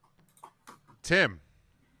 Tim.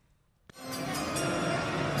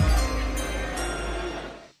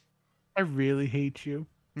 I really hate you.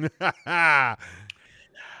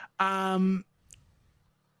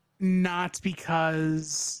 Not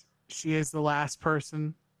because she is the last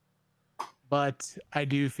person, but I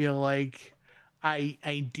do feel like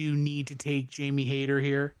I do need to take Jamie Hayter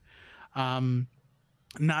here.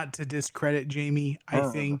 Not to discredit Jamie. I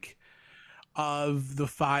think of the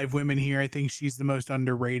 5 women here, I think she's the most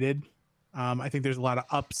underrated. I think there's a lot of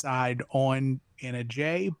upside on Anna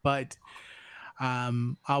Jay, but I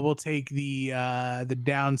will take the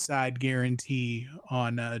downside guarantee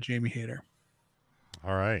on Jamie Hayter.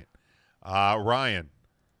 All right. Ryan.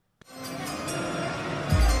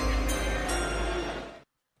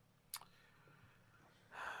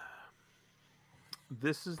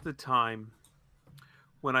 This is the time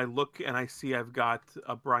when I look and I see I've got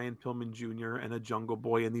a Brian Pillman Jr. and a Jungle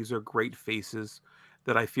Boy, and these are great faces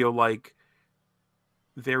that I feel like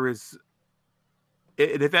there is.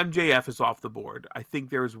 And if MJF is off the board, I think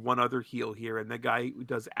there is one other heel here, and the guy who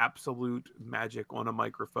does absolute magic on a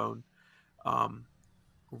microphone.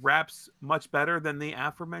 Raps much better than the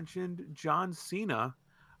aforementioned John Cena.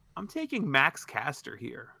 I'm taking Max Caster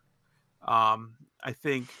here. I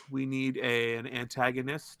think we need an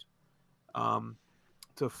antagonist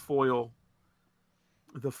to foil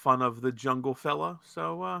the fun of the Jungle Fella.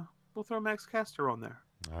 So we'll throw Max Caster on there.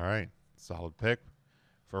 All right. Solid pick.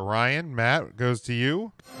 For Ryan, Matt, goes to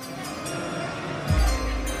you.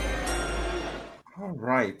 All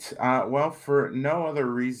right. Well, for no other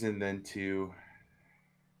reason than to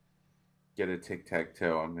get a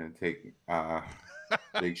tic-tac-toe, I'm going to take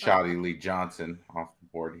Big Shotty Lee Johnson off the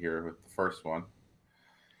board here with the first one.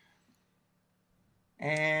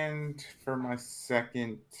 And for my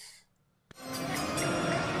second,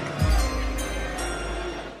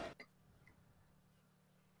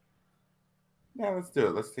 yeah, let's do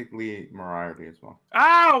it. Let's take Lee Moriarty as well.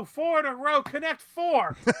 Ow! 4 in a row. Connect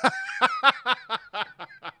 4.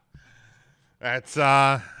 That's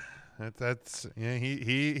yeah.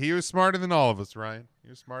 He was smarter than all of us, Ryan. He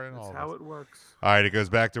was smarter than all of us. That's how it works. All right, it goes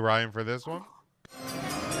back to Ryan for this one.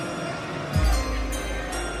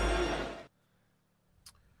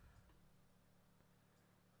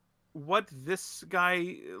 What this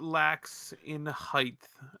guy lacks in height,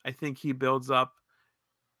 I think he builds up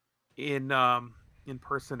in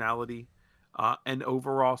personality and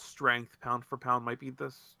overall strength. Pound for pound, might be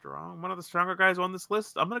one of the stronger guys on this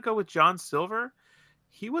list. I'm gonna go with John Silver.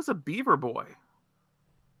 He was a Beaver boy.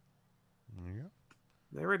 Yeah.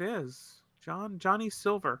 There it is. Johnny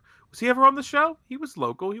Silver. Was he ever on the show? He was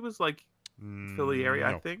local. He was like Philly area,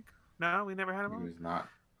 no. I think. No, we never had him He on. was not.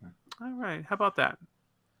 All right. How about that?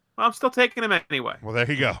 Well, I'm still taking him anyway. Well,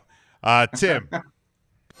 there you go. Tim.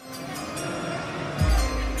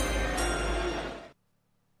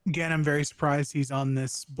 Again, I'm very surprised he's on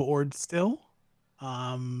this board still.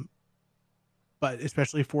 But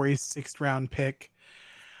especially for a 6th round pick,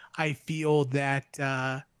 I feel that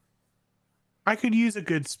I could use a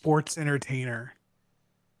good sports entertainer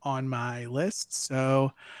on my list.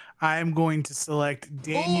 So I'm going to select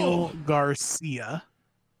Daniel Garcia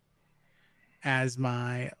as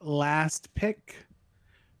my last pick.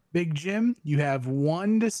 Big Jim, you have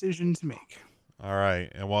one decision to make. All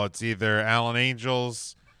right. And well, it's either Alan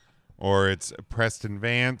Angels or it's Preston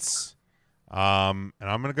Vance. And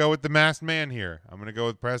I'm going to go with the masked man here. I'm going to go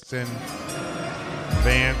with Preston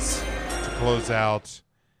Vance to close out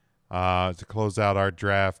our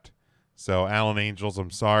draft. So Alan Angels,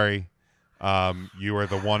 I'm sorry. You are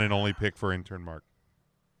the one and only pick for intern Mark.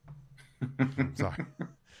 I'm sorry.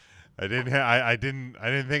 I didn't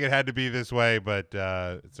think it had to be this way, but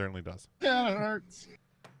it certainly does. Yeah, it hurts.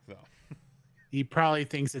 So. He probably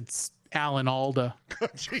thinks it's Alan Alda.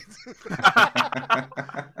 Jesus.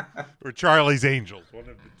 Or Charlie's Angels. One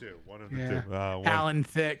of the two. Alan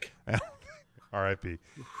Thicke. R.I.P.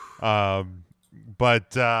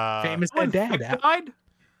 But famous Alan dad. Thicke died?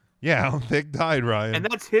 Yeah, Alan Thicke died, Ryan. And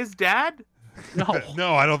that's his dad? No.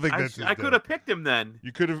 No, I don't think that's his I could have picked him then.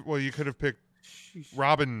 You could have picked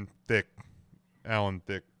Robin Thicke, Alan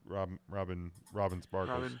Thicke, Robin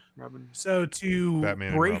Sparkles. Robin. So to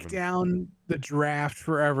Batman break down the draft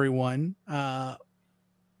for everyone,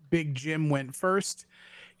 Big Jim went first.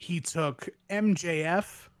 He took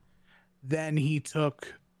MJF. Then he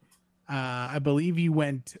took, I believe you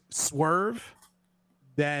went Swerve.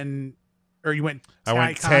 Then, or you went I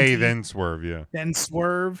went Tay, then Swerve, yeah. Then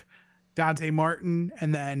Swerve, Dante Martin,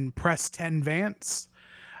 and then Preston Vance.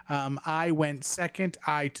 I went second.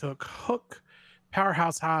 I took Hook,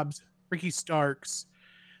 Powerhouse Hobbs, Ricky Starks,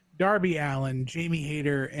 Darby Allin, Jamie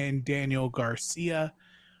Hayter, and Daniel Garcia.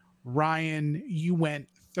 Ryan, you went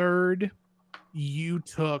third. You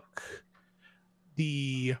took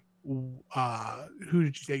the who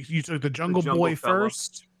did you take? You took the Jungle Boy Fella.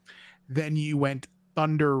 first. Then you went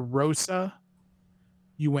Thunder Rosa.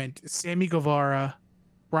 You went Sammy Guevara,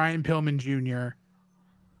 Brian Pillman Jr.,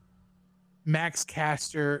 Max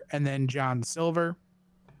Caster, and then John Silver.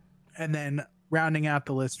 And then rounding out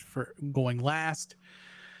the list for going last,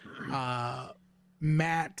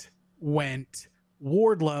 Matt went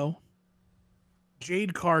Wardlow,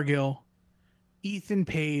 Jade Cargill, Ethan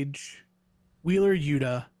Page, Wheeler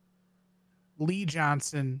Yuta, Lee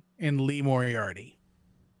Johnson, and Lee Moriarty.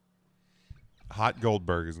 Hot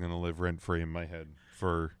Goldberg is going to live rent free in my head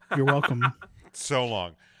for You're welcome. so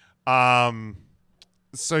long.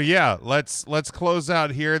 So yeah, let's close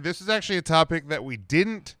out here. This is actually a topic that we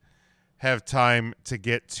didn't have time to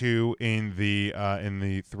get to in the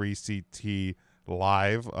 3CT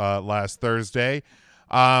live last Thursday.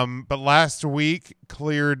 But last week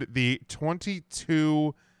cleared the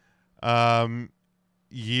 22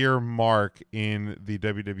 year mark in the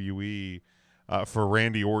WWE for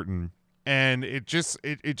Randy Orton. And it just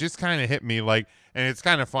kind of hit me like, and it's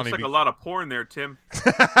kind of funny. Looks like a lot of porn there, Tim.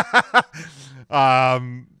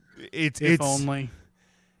 If only.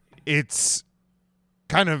 It's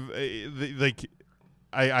kind of like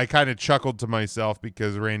I kind of chuckled to myself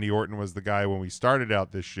because Randy Orton was the guy when we started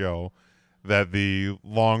out this show that the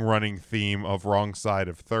long-running theme of Wrong Side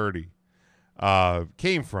of 30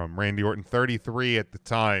 came from. Randy Orton, 33 at the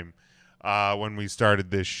time when we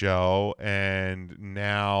started this show, and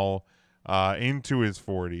now into his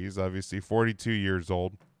 40s, obviously 42 years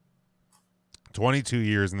old, 22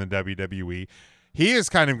 years in the WWE. He has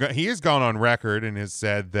gone on record and has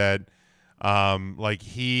said that like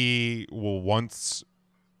he will wants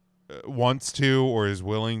to or is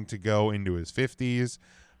willing to go into his 50s.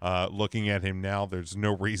 Looking at him now, there's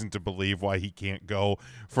no reason to believe why he can't go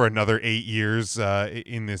for another 8 years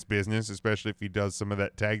in this business, especially if he does some of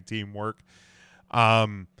that tag team work.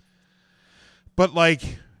 But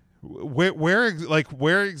like, where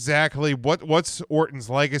exactly? What's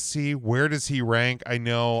Orton's legacy? Where does he rank? I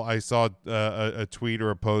know I saw a tweet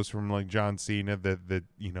or a post from like John Cena that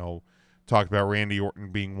talked about Randy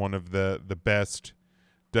Orton being one of the best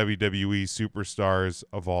WWE superstars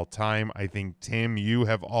of all time. I think, Tim, you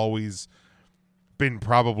have always been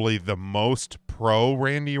probably the most pro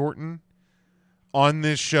Randy Orton on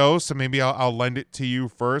this show, so maybe I'll lend it to you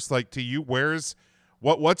first. Like, to you, what's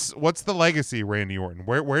the legacy of Randy Orton?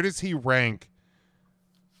 Where does he rank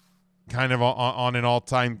kind of on an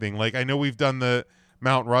all-time thing? Like, I know we've done the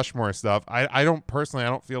Mount Rushmore stuff. I don't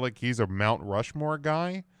feel like he's a Mount Rushmore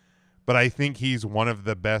guy, but I think he's one of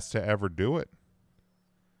the best to ever do it.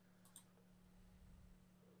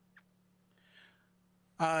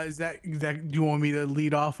 Is that do you want me to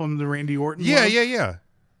lead off on the Randy Orton? Yeah, love? yeah.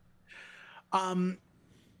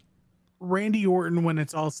 Randy Orton, when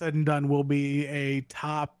it's all said and done, will be a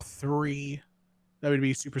top 3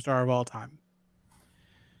 WWE superstar of all time.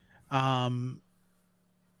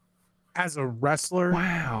 As a wrestler,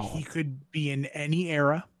 he could be in any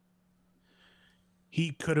era.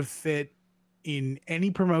 He could have fit in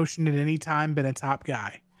any promotion at any time, been a top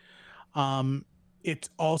guy. It's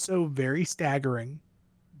also very staggering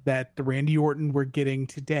that the Randy Orton we're getting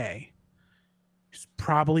today is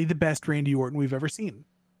probably the best Randy Orton we've ever seen.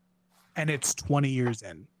 And it's 20 years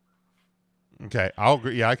in. Okay, I'll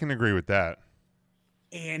agree. Yeah, I can agree with that.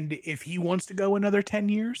 And if he wants to go another 10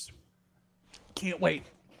 years, can't wait.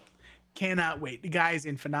 Cannot wait. The guy's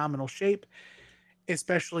in phenomenal shape,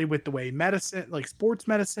 especially with the way medicine, like sports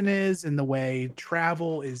medicine is, and the way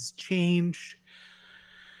travel is changed.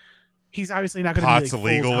 He's obviously not going to be Pot's like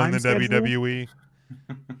illegal in the full-time schedule, WWE.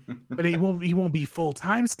 but he won't be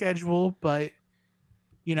full-time schedule. But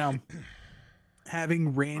you know,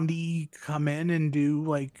 having Randy come in and do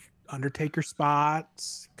like Undertaker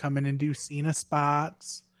spots, come in and do Cena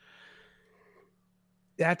spots,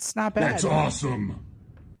 that's not bad. That's awesome.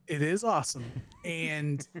 It is awesome.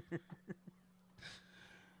 And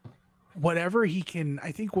whatever he can,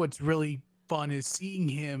 I think what's really fun is seeing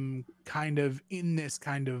him kind of in this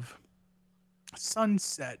kind of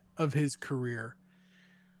sunset of his career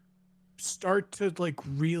start to like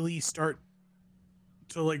really start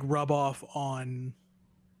to like rub off on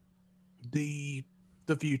the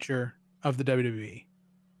future of the WWE.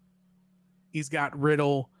 He's got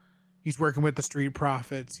Riddle. He's working with the Street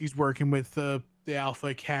Profits. He's working with the Alpha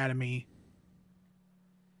Academy.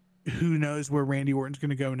 Who knows where Randy Orton's going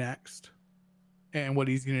to go next and what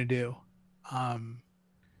he's going to do. I'll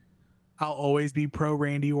always be pro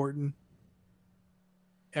Randy Orton.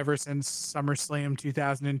 Ever since SummerSlam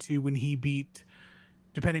 2002, when he beat,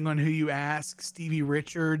 depending on who you ask, Stevie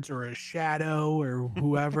Richards or a Shadow or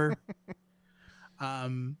whoever.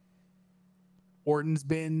 Orton's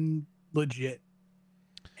been legit,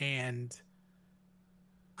 and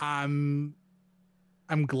I'm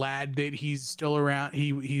glad that he's still around.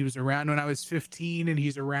 He was around when I was 15, and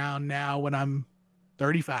he's around now when I'm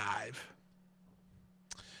 35.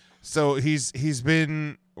 So he's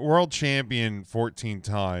been world champion 14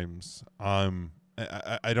 times.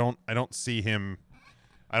 I don't see him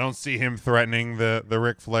threatening the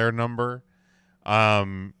Ric Flair number.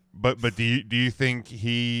 But do you think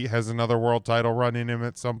he has another world title run in him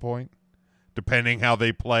at some point? Depending how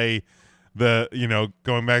they play the,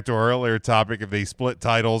 going back to our earlier topic, if they split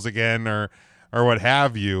titles again or what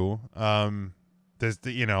have you,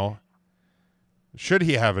 should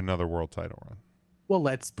he have another world title run? Well,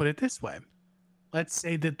 let's put it this way. Let's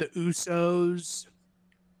say that the Usos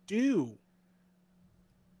do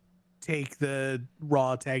take the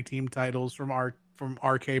Raw tag team titles from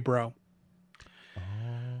RK Bro.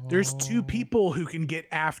 There's 2 people who can get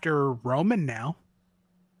after Roman now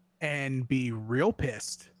and be real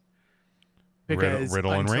pissed. Because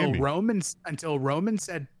Riddle and Randy. Until Roman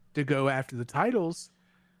said to go after the titles,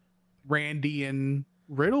 Randy and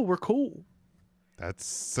Riddle were cool.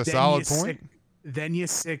 That's a solid point. Then you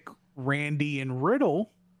sick Randy and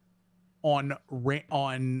Riddle on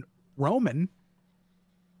Roman.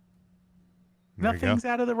 Nothing's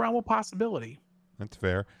out of the realm of possibility. That's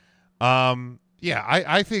fair. Yeah,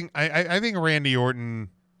 I think Randy Orton,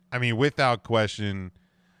 I mean, without question,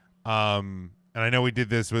 and I know we did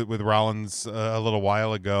this with Rollins a little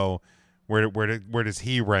while ago. Where does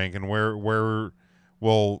he rank, and where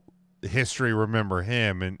will history remember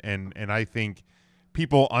him? And I think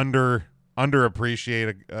people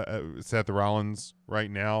underappreciate Seth Rollins right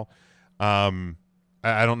now. I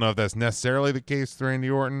don't know if that's necessarily the case with Randy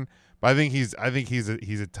Orton, but I think he's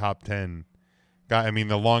a top 10 guy. I mean,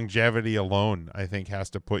 the longevity alone, I think, has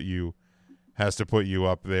to put you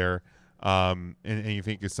up there. And you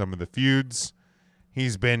think of some of the feuds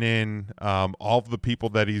he's been in, all of the people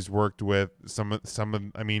that he's worked with, some of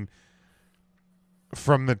I mean,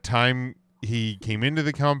 from the time he came into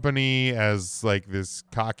the company as like this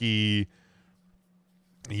cocky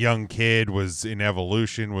young kid, was in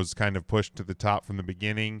evolution, was kind of pushed to the top from the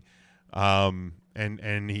beginning,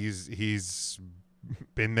 and he's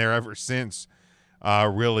been there ever since.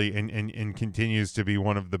 Really, and continues to be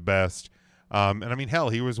one of the best. And I mean, hell,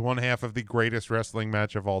 he was one half of the greatest wrestling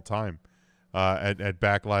match of all time at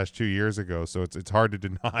Backlash 2 years ago. So it's hard to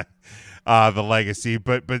deny the legacy.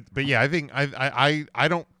 But yeah, I think I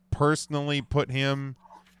don't personally put him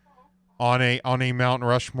on a Mount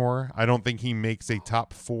Rushmore. I don't think he makes a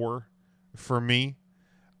top 4 for me.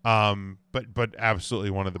 But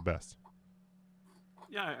absolutely one of the best.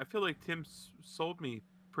 Yeah, I feel like Tim sold me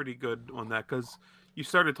pretty good on that because you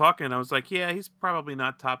started talking, and I was like, yeah, he's probably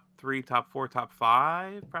not top 3, top 4, top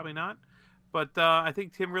 5, probably not. But I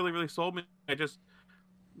think Tim really, really sold me. I just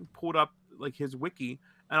pulled up like his wiki,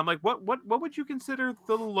 and I'm like, what would you consider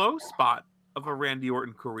the low spot of a Randy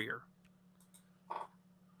Orton career?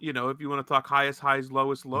 You know, if you want to talk highest highs,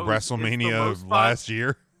 lowest lows, WrestleMania of last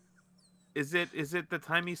year. Is it the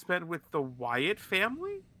time he spent with the Wyatt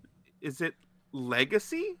family? Is it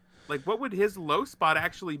legacy? Like, what would his low spot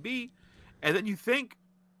actually be? And then you think,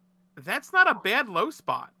 that's not a bad low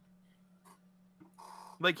spot.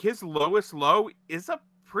 Like, his lowest low is a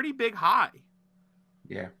pretty big high.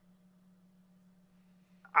 Yeah.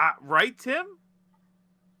 Right, Tim?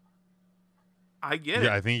 I get it.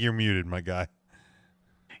 Yeah, I think you're muted, my guy.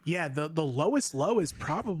 Yeah, the lowest low is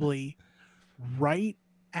probably right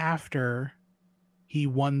after he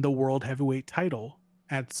won the World Heavyweight title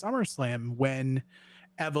at SummerSlam when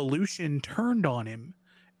Evolution turned on him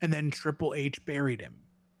and then Triple H buried him.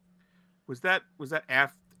 Was that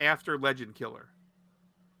after Legend Killer?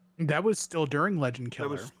 That was still during Legend Killer.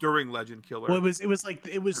 That was during Legend Killer. Well, it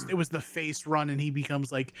was the face run, and he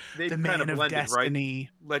becomes like They've the man kind of of blended, destiny.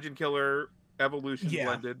 Right? Legend Killer, Evolution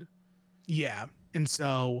blended. Yeah, and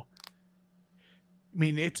so, I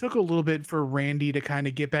mean, it took a little bit for Randy to kind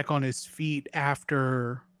of get back on his feet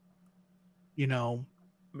after, you know,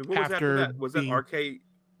 I mean, what was after that? Was that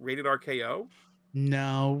rated RKO?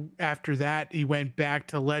 No, after that he went back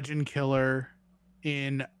to Legend Killer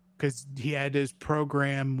because he had his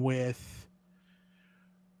program with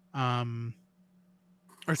it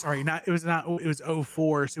was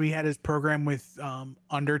 04, so he had his program with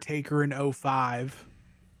Undertaker in 05.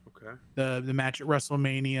 Okay. The match at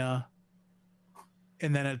WrestleMania,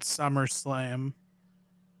 and then at SummerSlam.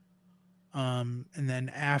 And then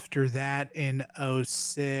after that in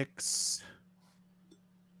 06.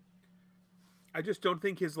 I just don't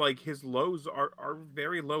think his lows are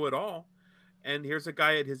very low at all. And here's a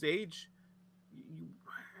guy at his age.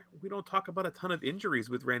 We don't talk about a ton of injuries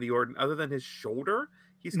with Randy Orton other than his shoulder.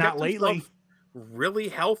 He's not lately. Really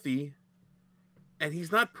healthy, and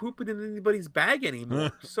he's not pooping in anybody's bag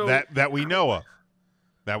anymore. So that we know of.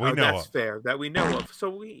 That's fair. That we know of.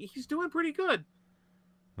 So he's doing pretty good.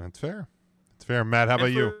 That's fair. That's fair. Matt, how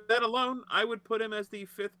about you? For that alone, I would put him as the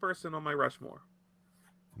 5th person on my Rushmore.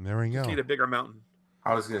 There we go. Just need a bigger mountain.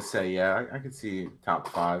 I was gonna say, yeah, I could see top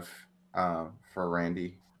 5 for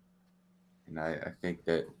Randy, and I think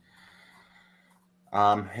that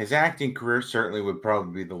his acting career certainly would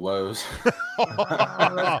probably be the lows.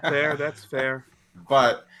 That's fair. That's fair.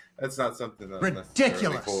 But that's not something that's necessarily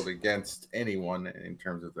Ridiculous. hold against anyone in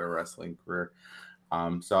terms of their wrestling career.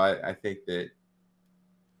 So I think that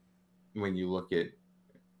when you look at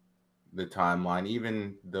the timeline,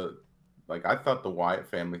 even I thought the Wyatt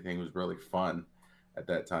family thing was really fun at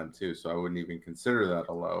that time too. So I wouldn't even consider that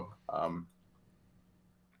a low.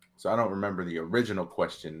 So I don't remember the original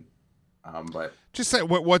question, but just say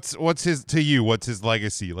what's his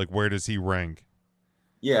legacy? Like, where does he rank?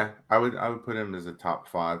 Yeah, I would put him as a top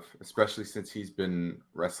 5, especially since he's been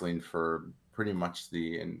wrestling for pretty much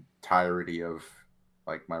the entirety of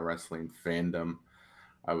like my wrestling fandom.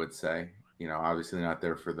 I would say, you know, obviously not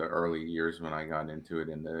there for the early years when I got into it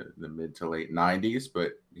in the mid to late 90s,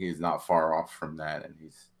 but he's not far off from that, and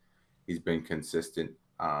he's been consistent,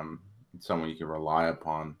 someone you can rely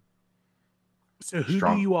upon. So who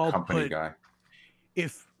do you all company put? Guy.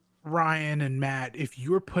 If Ryan and Matt, if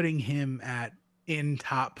you're putting him in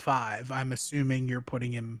top 5, I'm assuming you're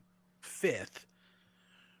putting him 5th.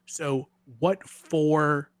 So what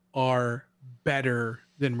 4 are better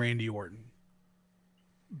than Randy Orton?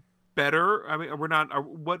 Better? I mean, we're not.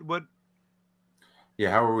 What? Yeah,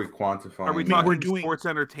 how are we quantifying? Are we talking sports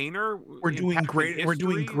entertainer? We're doing great. We're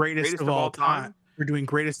doing greatest of all time. We're doing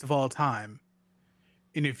greatest of all time.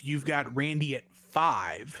 And if you've got Randy at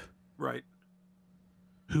 5, right?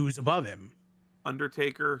 Who's above him?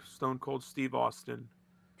 Undertaker, Stone Cold Steve Austin,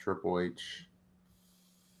 Triple H,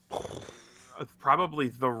 probably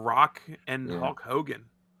The Rock and Hulk Hogan.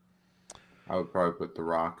 I would probably put The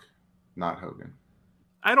Rock, not Hogan.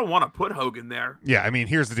 I don't want to put Hogan there. Yeah, I mean,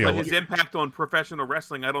 here's the deal. But his impact on professional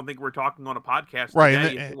wrestling, I don't think we're talking on a podcast right,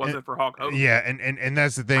 today if it wasn't for Hulk Hogan. Yeah, and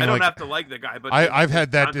that's the thing. I don't have to like the guy, but I've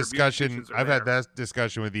had that discussion. I've had that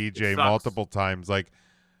discussion with EJ multiple times. Like,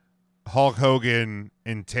 Hulk Hogan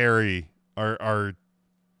and Terry are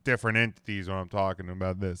different entities when I'm talking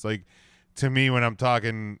about this. Like, to me, when I'm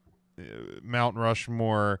talking Mount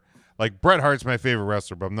Rushmore, like, Bret Hart's my favorite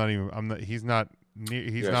wrestler, but he's not.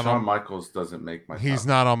 He's not Shawn on Michaels doesn't make my. He's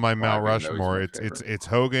not on my Mount Rushmore. It's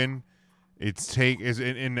Hogan.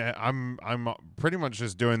 I'm pretty much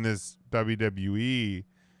just doing this WWE.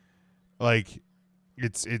 Like,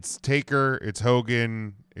 it's Taker, it's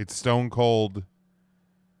Hogan, it's Stone Cold,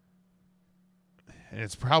 and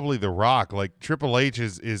it's probably The Rock. Like, Triple H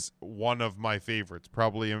is one of my favorites.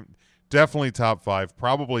 Probably, definitely top 5,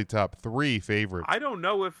 probably top 3 favorites. I don't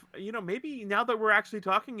know if, maybe now that we're actually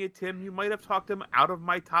talking it, Tim, you might have talked him out of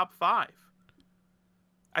my top 5.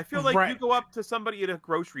 I feel like you go up to somebody at a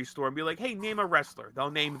grocery store and be like, hey, name a wrestler. They'll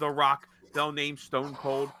name The Rock. They'll name Stone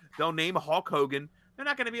Cold. They'll name Hulk Hogan. They're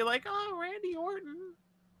not going to be like, oh, Randy Orton.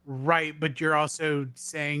 Right, but you're also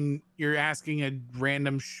saying you're asking a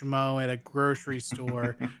random schmo at a grocery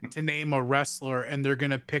store to name a wrestler, and they're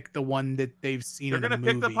gonna pick the one that they've seen. They're gonna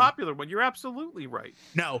pick the popular one. You're absolutely right.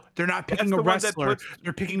 No, they're not picking a wrestler.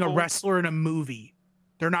 They're picking a wrestler in a movie.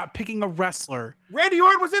 They're not picking a wrestler. Randy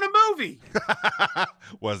Orton was in a movie.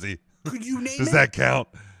 Was he? Could you name Does it? that count?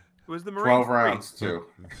 It was the Marine 12 rounds too.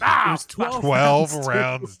 Ah, it was 12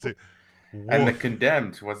 rounds too. And the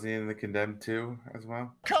Condemned, was he in the Condemned 2 as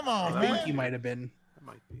well? Come on, I think man. he might have been. That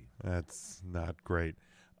might be. That's not great.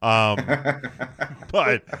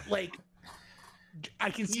 But Like,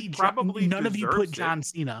 I can see probably none of you put deserves it. John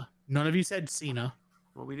Cena. None of you said Cena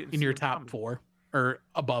Well, we didn't in see your him top coming. 4 or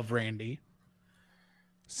above Randy.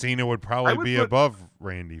 Cena would probably would be put- above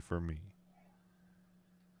Randy for me.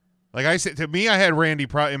 Like I said, to me, I had Randy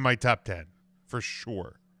in my top 10 for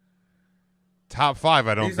sure. Top 5,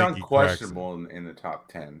 I don't He's think he cracks it. unquestionable in the top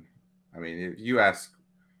 10. I mean, if you ask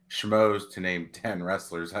schmoes to name 10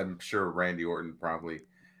 wrestlers, I'm sure Randy Orton probably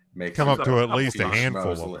makes Come up it to on at least a the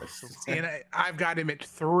handful schmoes of list. And I've got him at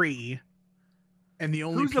 3. And the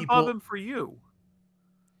only Who's people above him for you?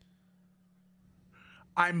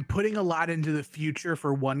 I'm putting a lot into the future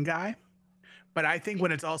for one guy, but I think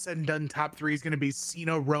when it's all said and done, top 3 is going to be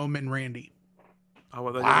Cena, Roman, Randy. Oh,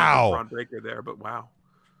 well, Wow. Braun Breaker there, but wow.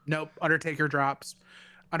 Nope. Undertaker drops.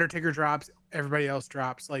 Everybody else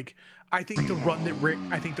drops. Like, I think the run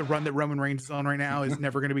that Roman Reigns is on right now is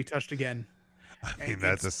never going to be touched again. I mean,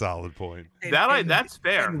 that's a solid point. That's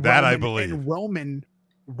fair. and That I Roman- believe. And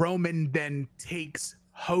Roman then takes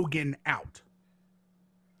Hogan out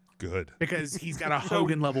Good. because he's got a So-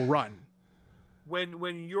 Hogan level run.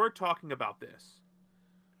 When you're talking about this,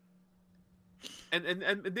 and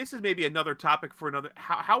this is maybe another topic for another.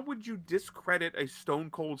 How would you discredit a Stone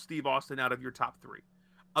Cold Steve Austin out of your top 3,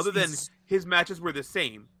 other than his matches were the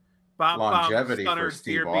same? Bomb, Longevity stunner, for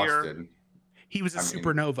Steve beer. Austin. He was a I mean-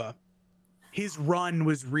 supernova. His run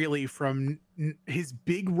was really his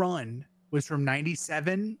big run was from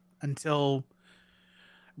 97 until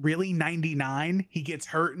really 99. He gets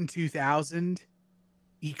hurt in 2000.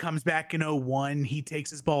 He comes back in 01. He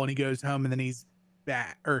takes his ball and he goes home, and then he's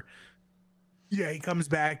back. He comes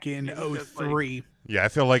back in Yeah, he does, 03. Yeah, I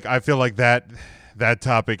feel like that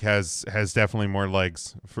topic has definitely more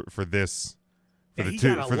legs for this for Yeah, the he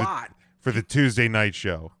two got a for the lot. for the Tuesday night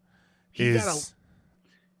show. He got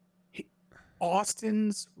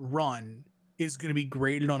Austin's run is going to be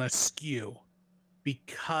graded on a skew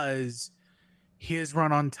because his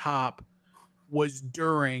run on top was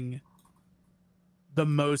during the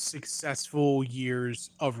most successful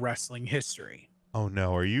years of wrestling history. Oh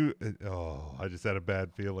no, are you? Oh, I just had a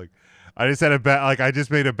bad feeling. I just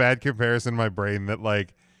made a bad comparison in my brain that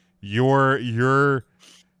like you're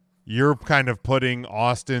kind of putting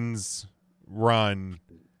Austin's run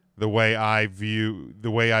the way I view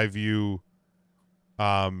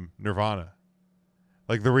Nirvana.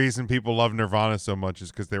 Like the reason people love Nirvana so much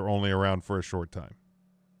is because they're only around for a short time.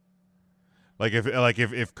 Like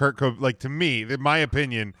if Kurt Cobain, like to me, my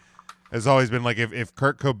opinion has always been like if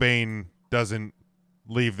Kurt Cobain doesn't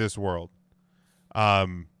leave this world,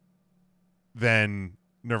 then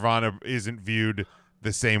Nirvana isn't viewed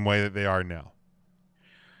the same way that they are now.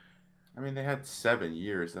 I mean, they had 7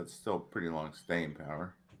 years. That's still pretty long staying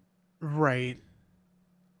power. Right.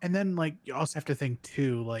 And then like you also have to think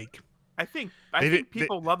too, like I think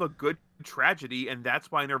people love a good tragedy, and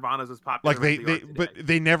that's why Nirvana's as popular. Like as they are but today.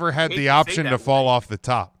 they never had Hate the to say option that to fall way. off the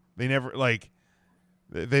top. They never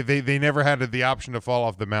they never had the option to fall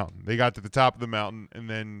off the mountain. They got to the top of the mountain and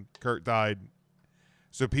then Kurt died.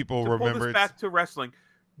 So people to pull remember this it. back to wrestling,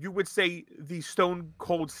 you would say the Stone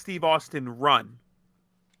Cold Steve Austin run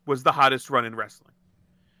was the hottest run in wrestling.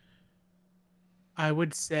 I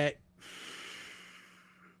would say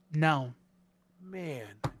no. Man,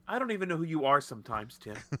 I don't even know who you are sometimes,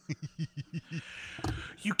 Tim.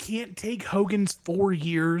 You can't take Hogan's 4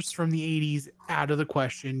 years from the 80s out of the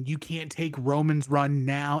question. You can't take Roman's run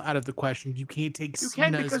now out of the question. You can't take You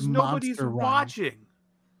can Cena's because nobody's monster run. watching.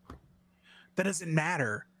 That doesn't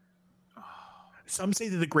matter. some say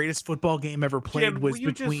that the greatest football game ever played Jim, was will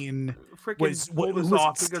you just between freaking pull this was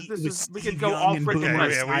off it because Steve- this was is we could Steve go Young all and freaking Boomer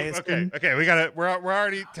night. Esiason? Okay, we got it. We're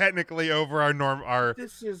already technically over our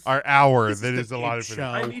This is hour This that is is the allotted big for show.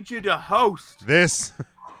 I need you to host. this.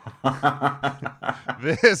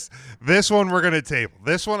 This one we're gonna table.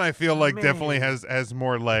 This one I feel like definitely Man. has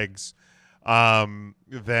more legs than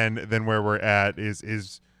where we're at.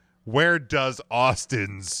 Is where does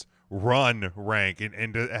Austin's run rank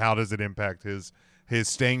and how does it impact his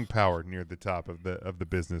staying power near the top of the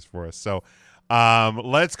business for us? So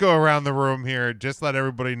let's go around the room here. Just let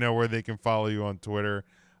everybody know where they can follow you on Twitter,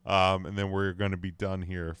 and then we're going to be done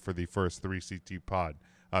here for the first 3CT pod.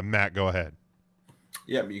 Matt, go ahead.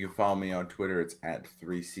 Yep, you can follow me on Twitter. It's at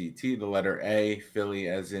 3CT, the letter A, Philly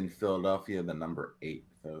as in Philadelphia, the number 8.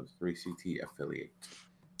 So 3CT affiliate.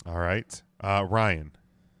 All right. Ryan.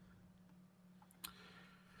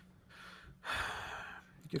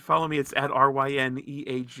 You can follow me. It's at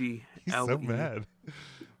RYNEAGLE. He's so mad.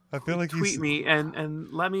 I feel like Tweet me and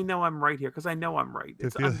let me know I'm right here because I know I'm right.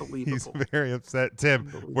 It's unbelievable. He's very upset. Tim,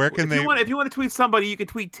 where can if you want to tweet somebody, you can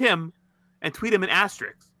tweet Tim and tweet him an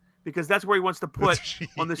asterisk because that's where he wants to put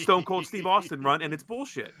on the Stone Cold Steve Austin run, and it's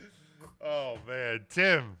bullshit. Oh man,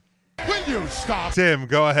 Tim. Will you stop? Tim,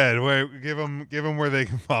 go ahead. Wait, give them where they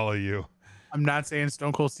can follow you. I'm not saying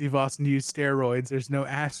Stone Cold Steve Austin used steroids. There's no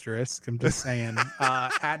asterisk. I'm just saying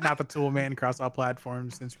at Not the Tool Man across all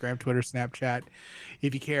platforms, Instagram, Twitter, Snapchat,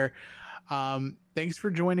 if you care. Thanks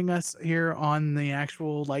for joining us here on the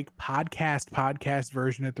actual podcast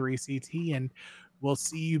version of 3CT, and we'll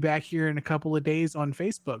see you back here in a couple of days on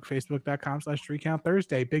Facebook,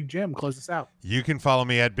 facebook.com/3CountThursday. Big Jim, close us out. You can follow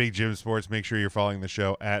me at Big Jim Sports. Make sure you're following the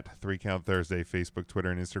show at 3 Count Thursday, Facebook,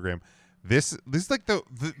 Twitter, and Instagram. This is like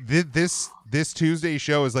this Tuesday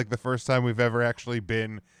show is like the first time we've ever actually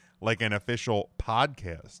been like an official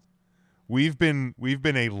podcast. We've been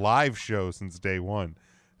a live show since day one.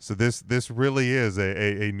 So this really is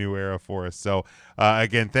a new era for us. So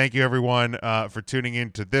again, thank you everyone for tuning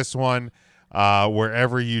in to this one.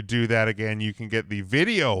 Wherever you do that, again, you can get the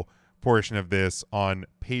video portion of this on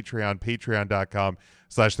Patreon,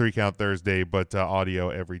 patreon.com/3CountThursday, but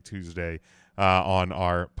audio every Tuesday on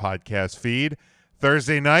our podcast feed.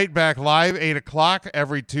 Thursday night, back live, 8 o'clock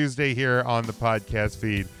every Tuesday here on the podcast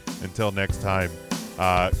feed. Until next time,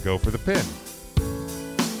 go for the pin.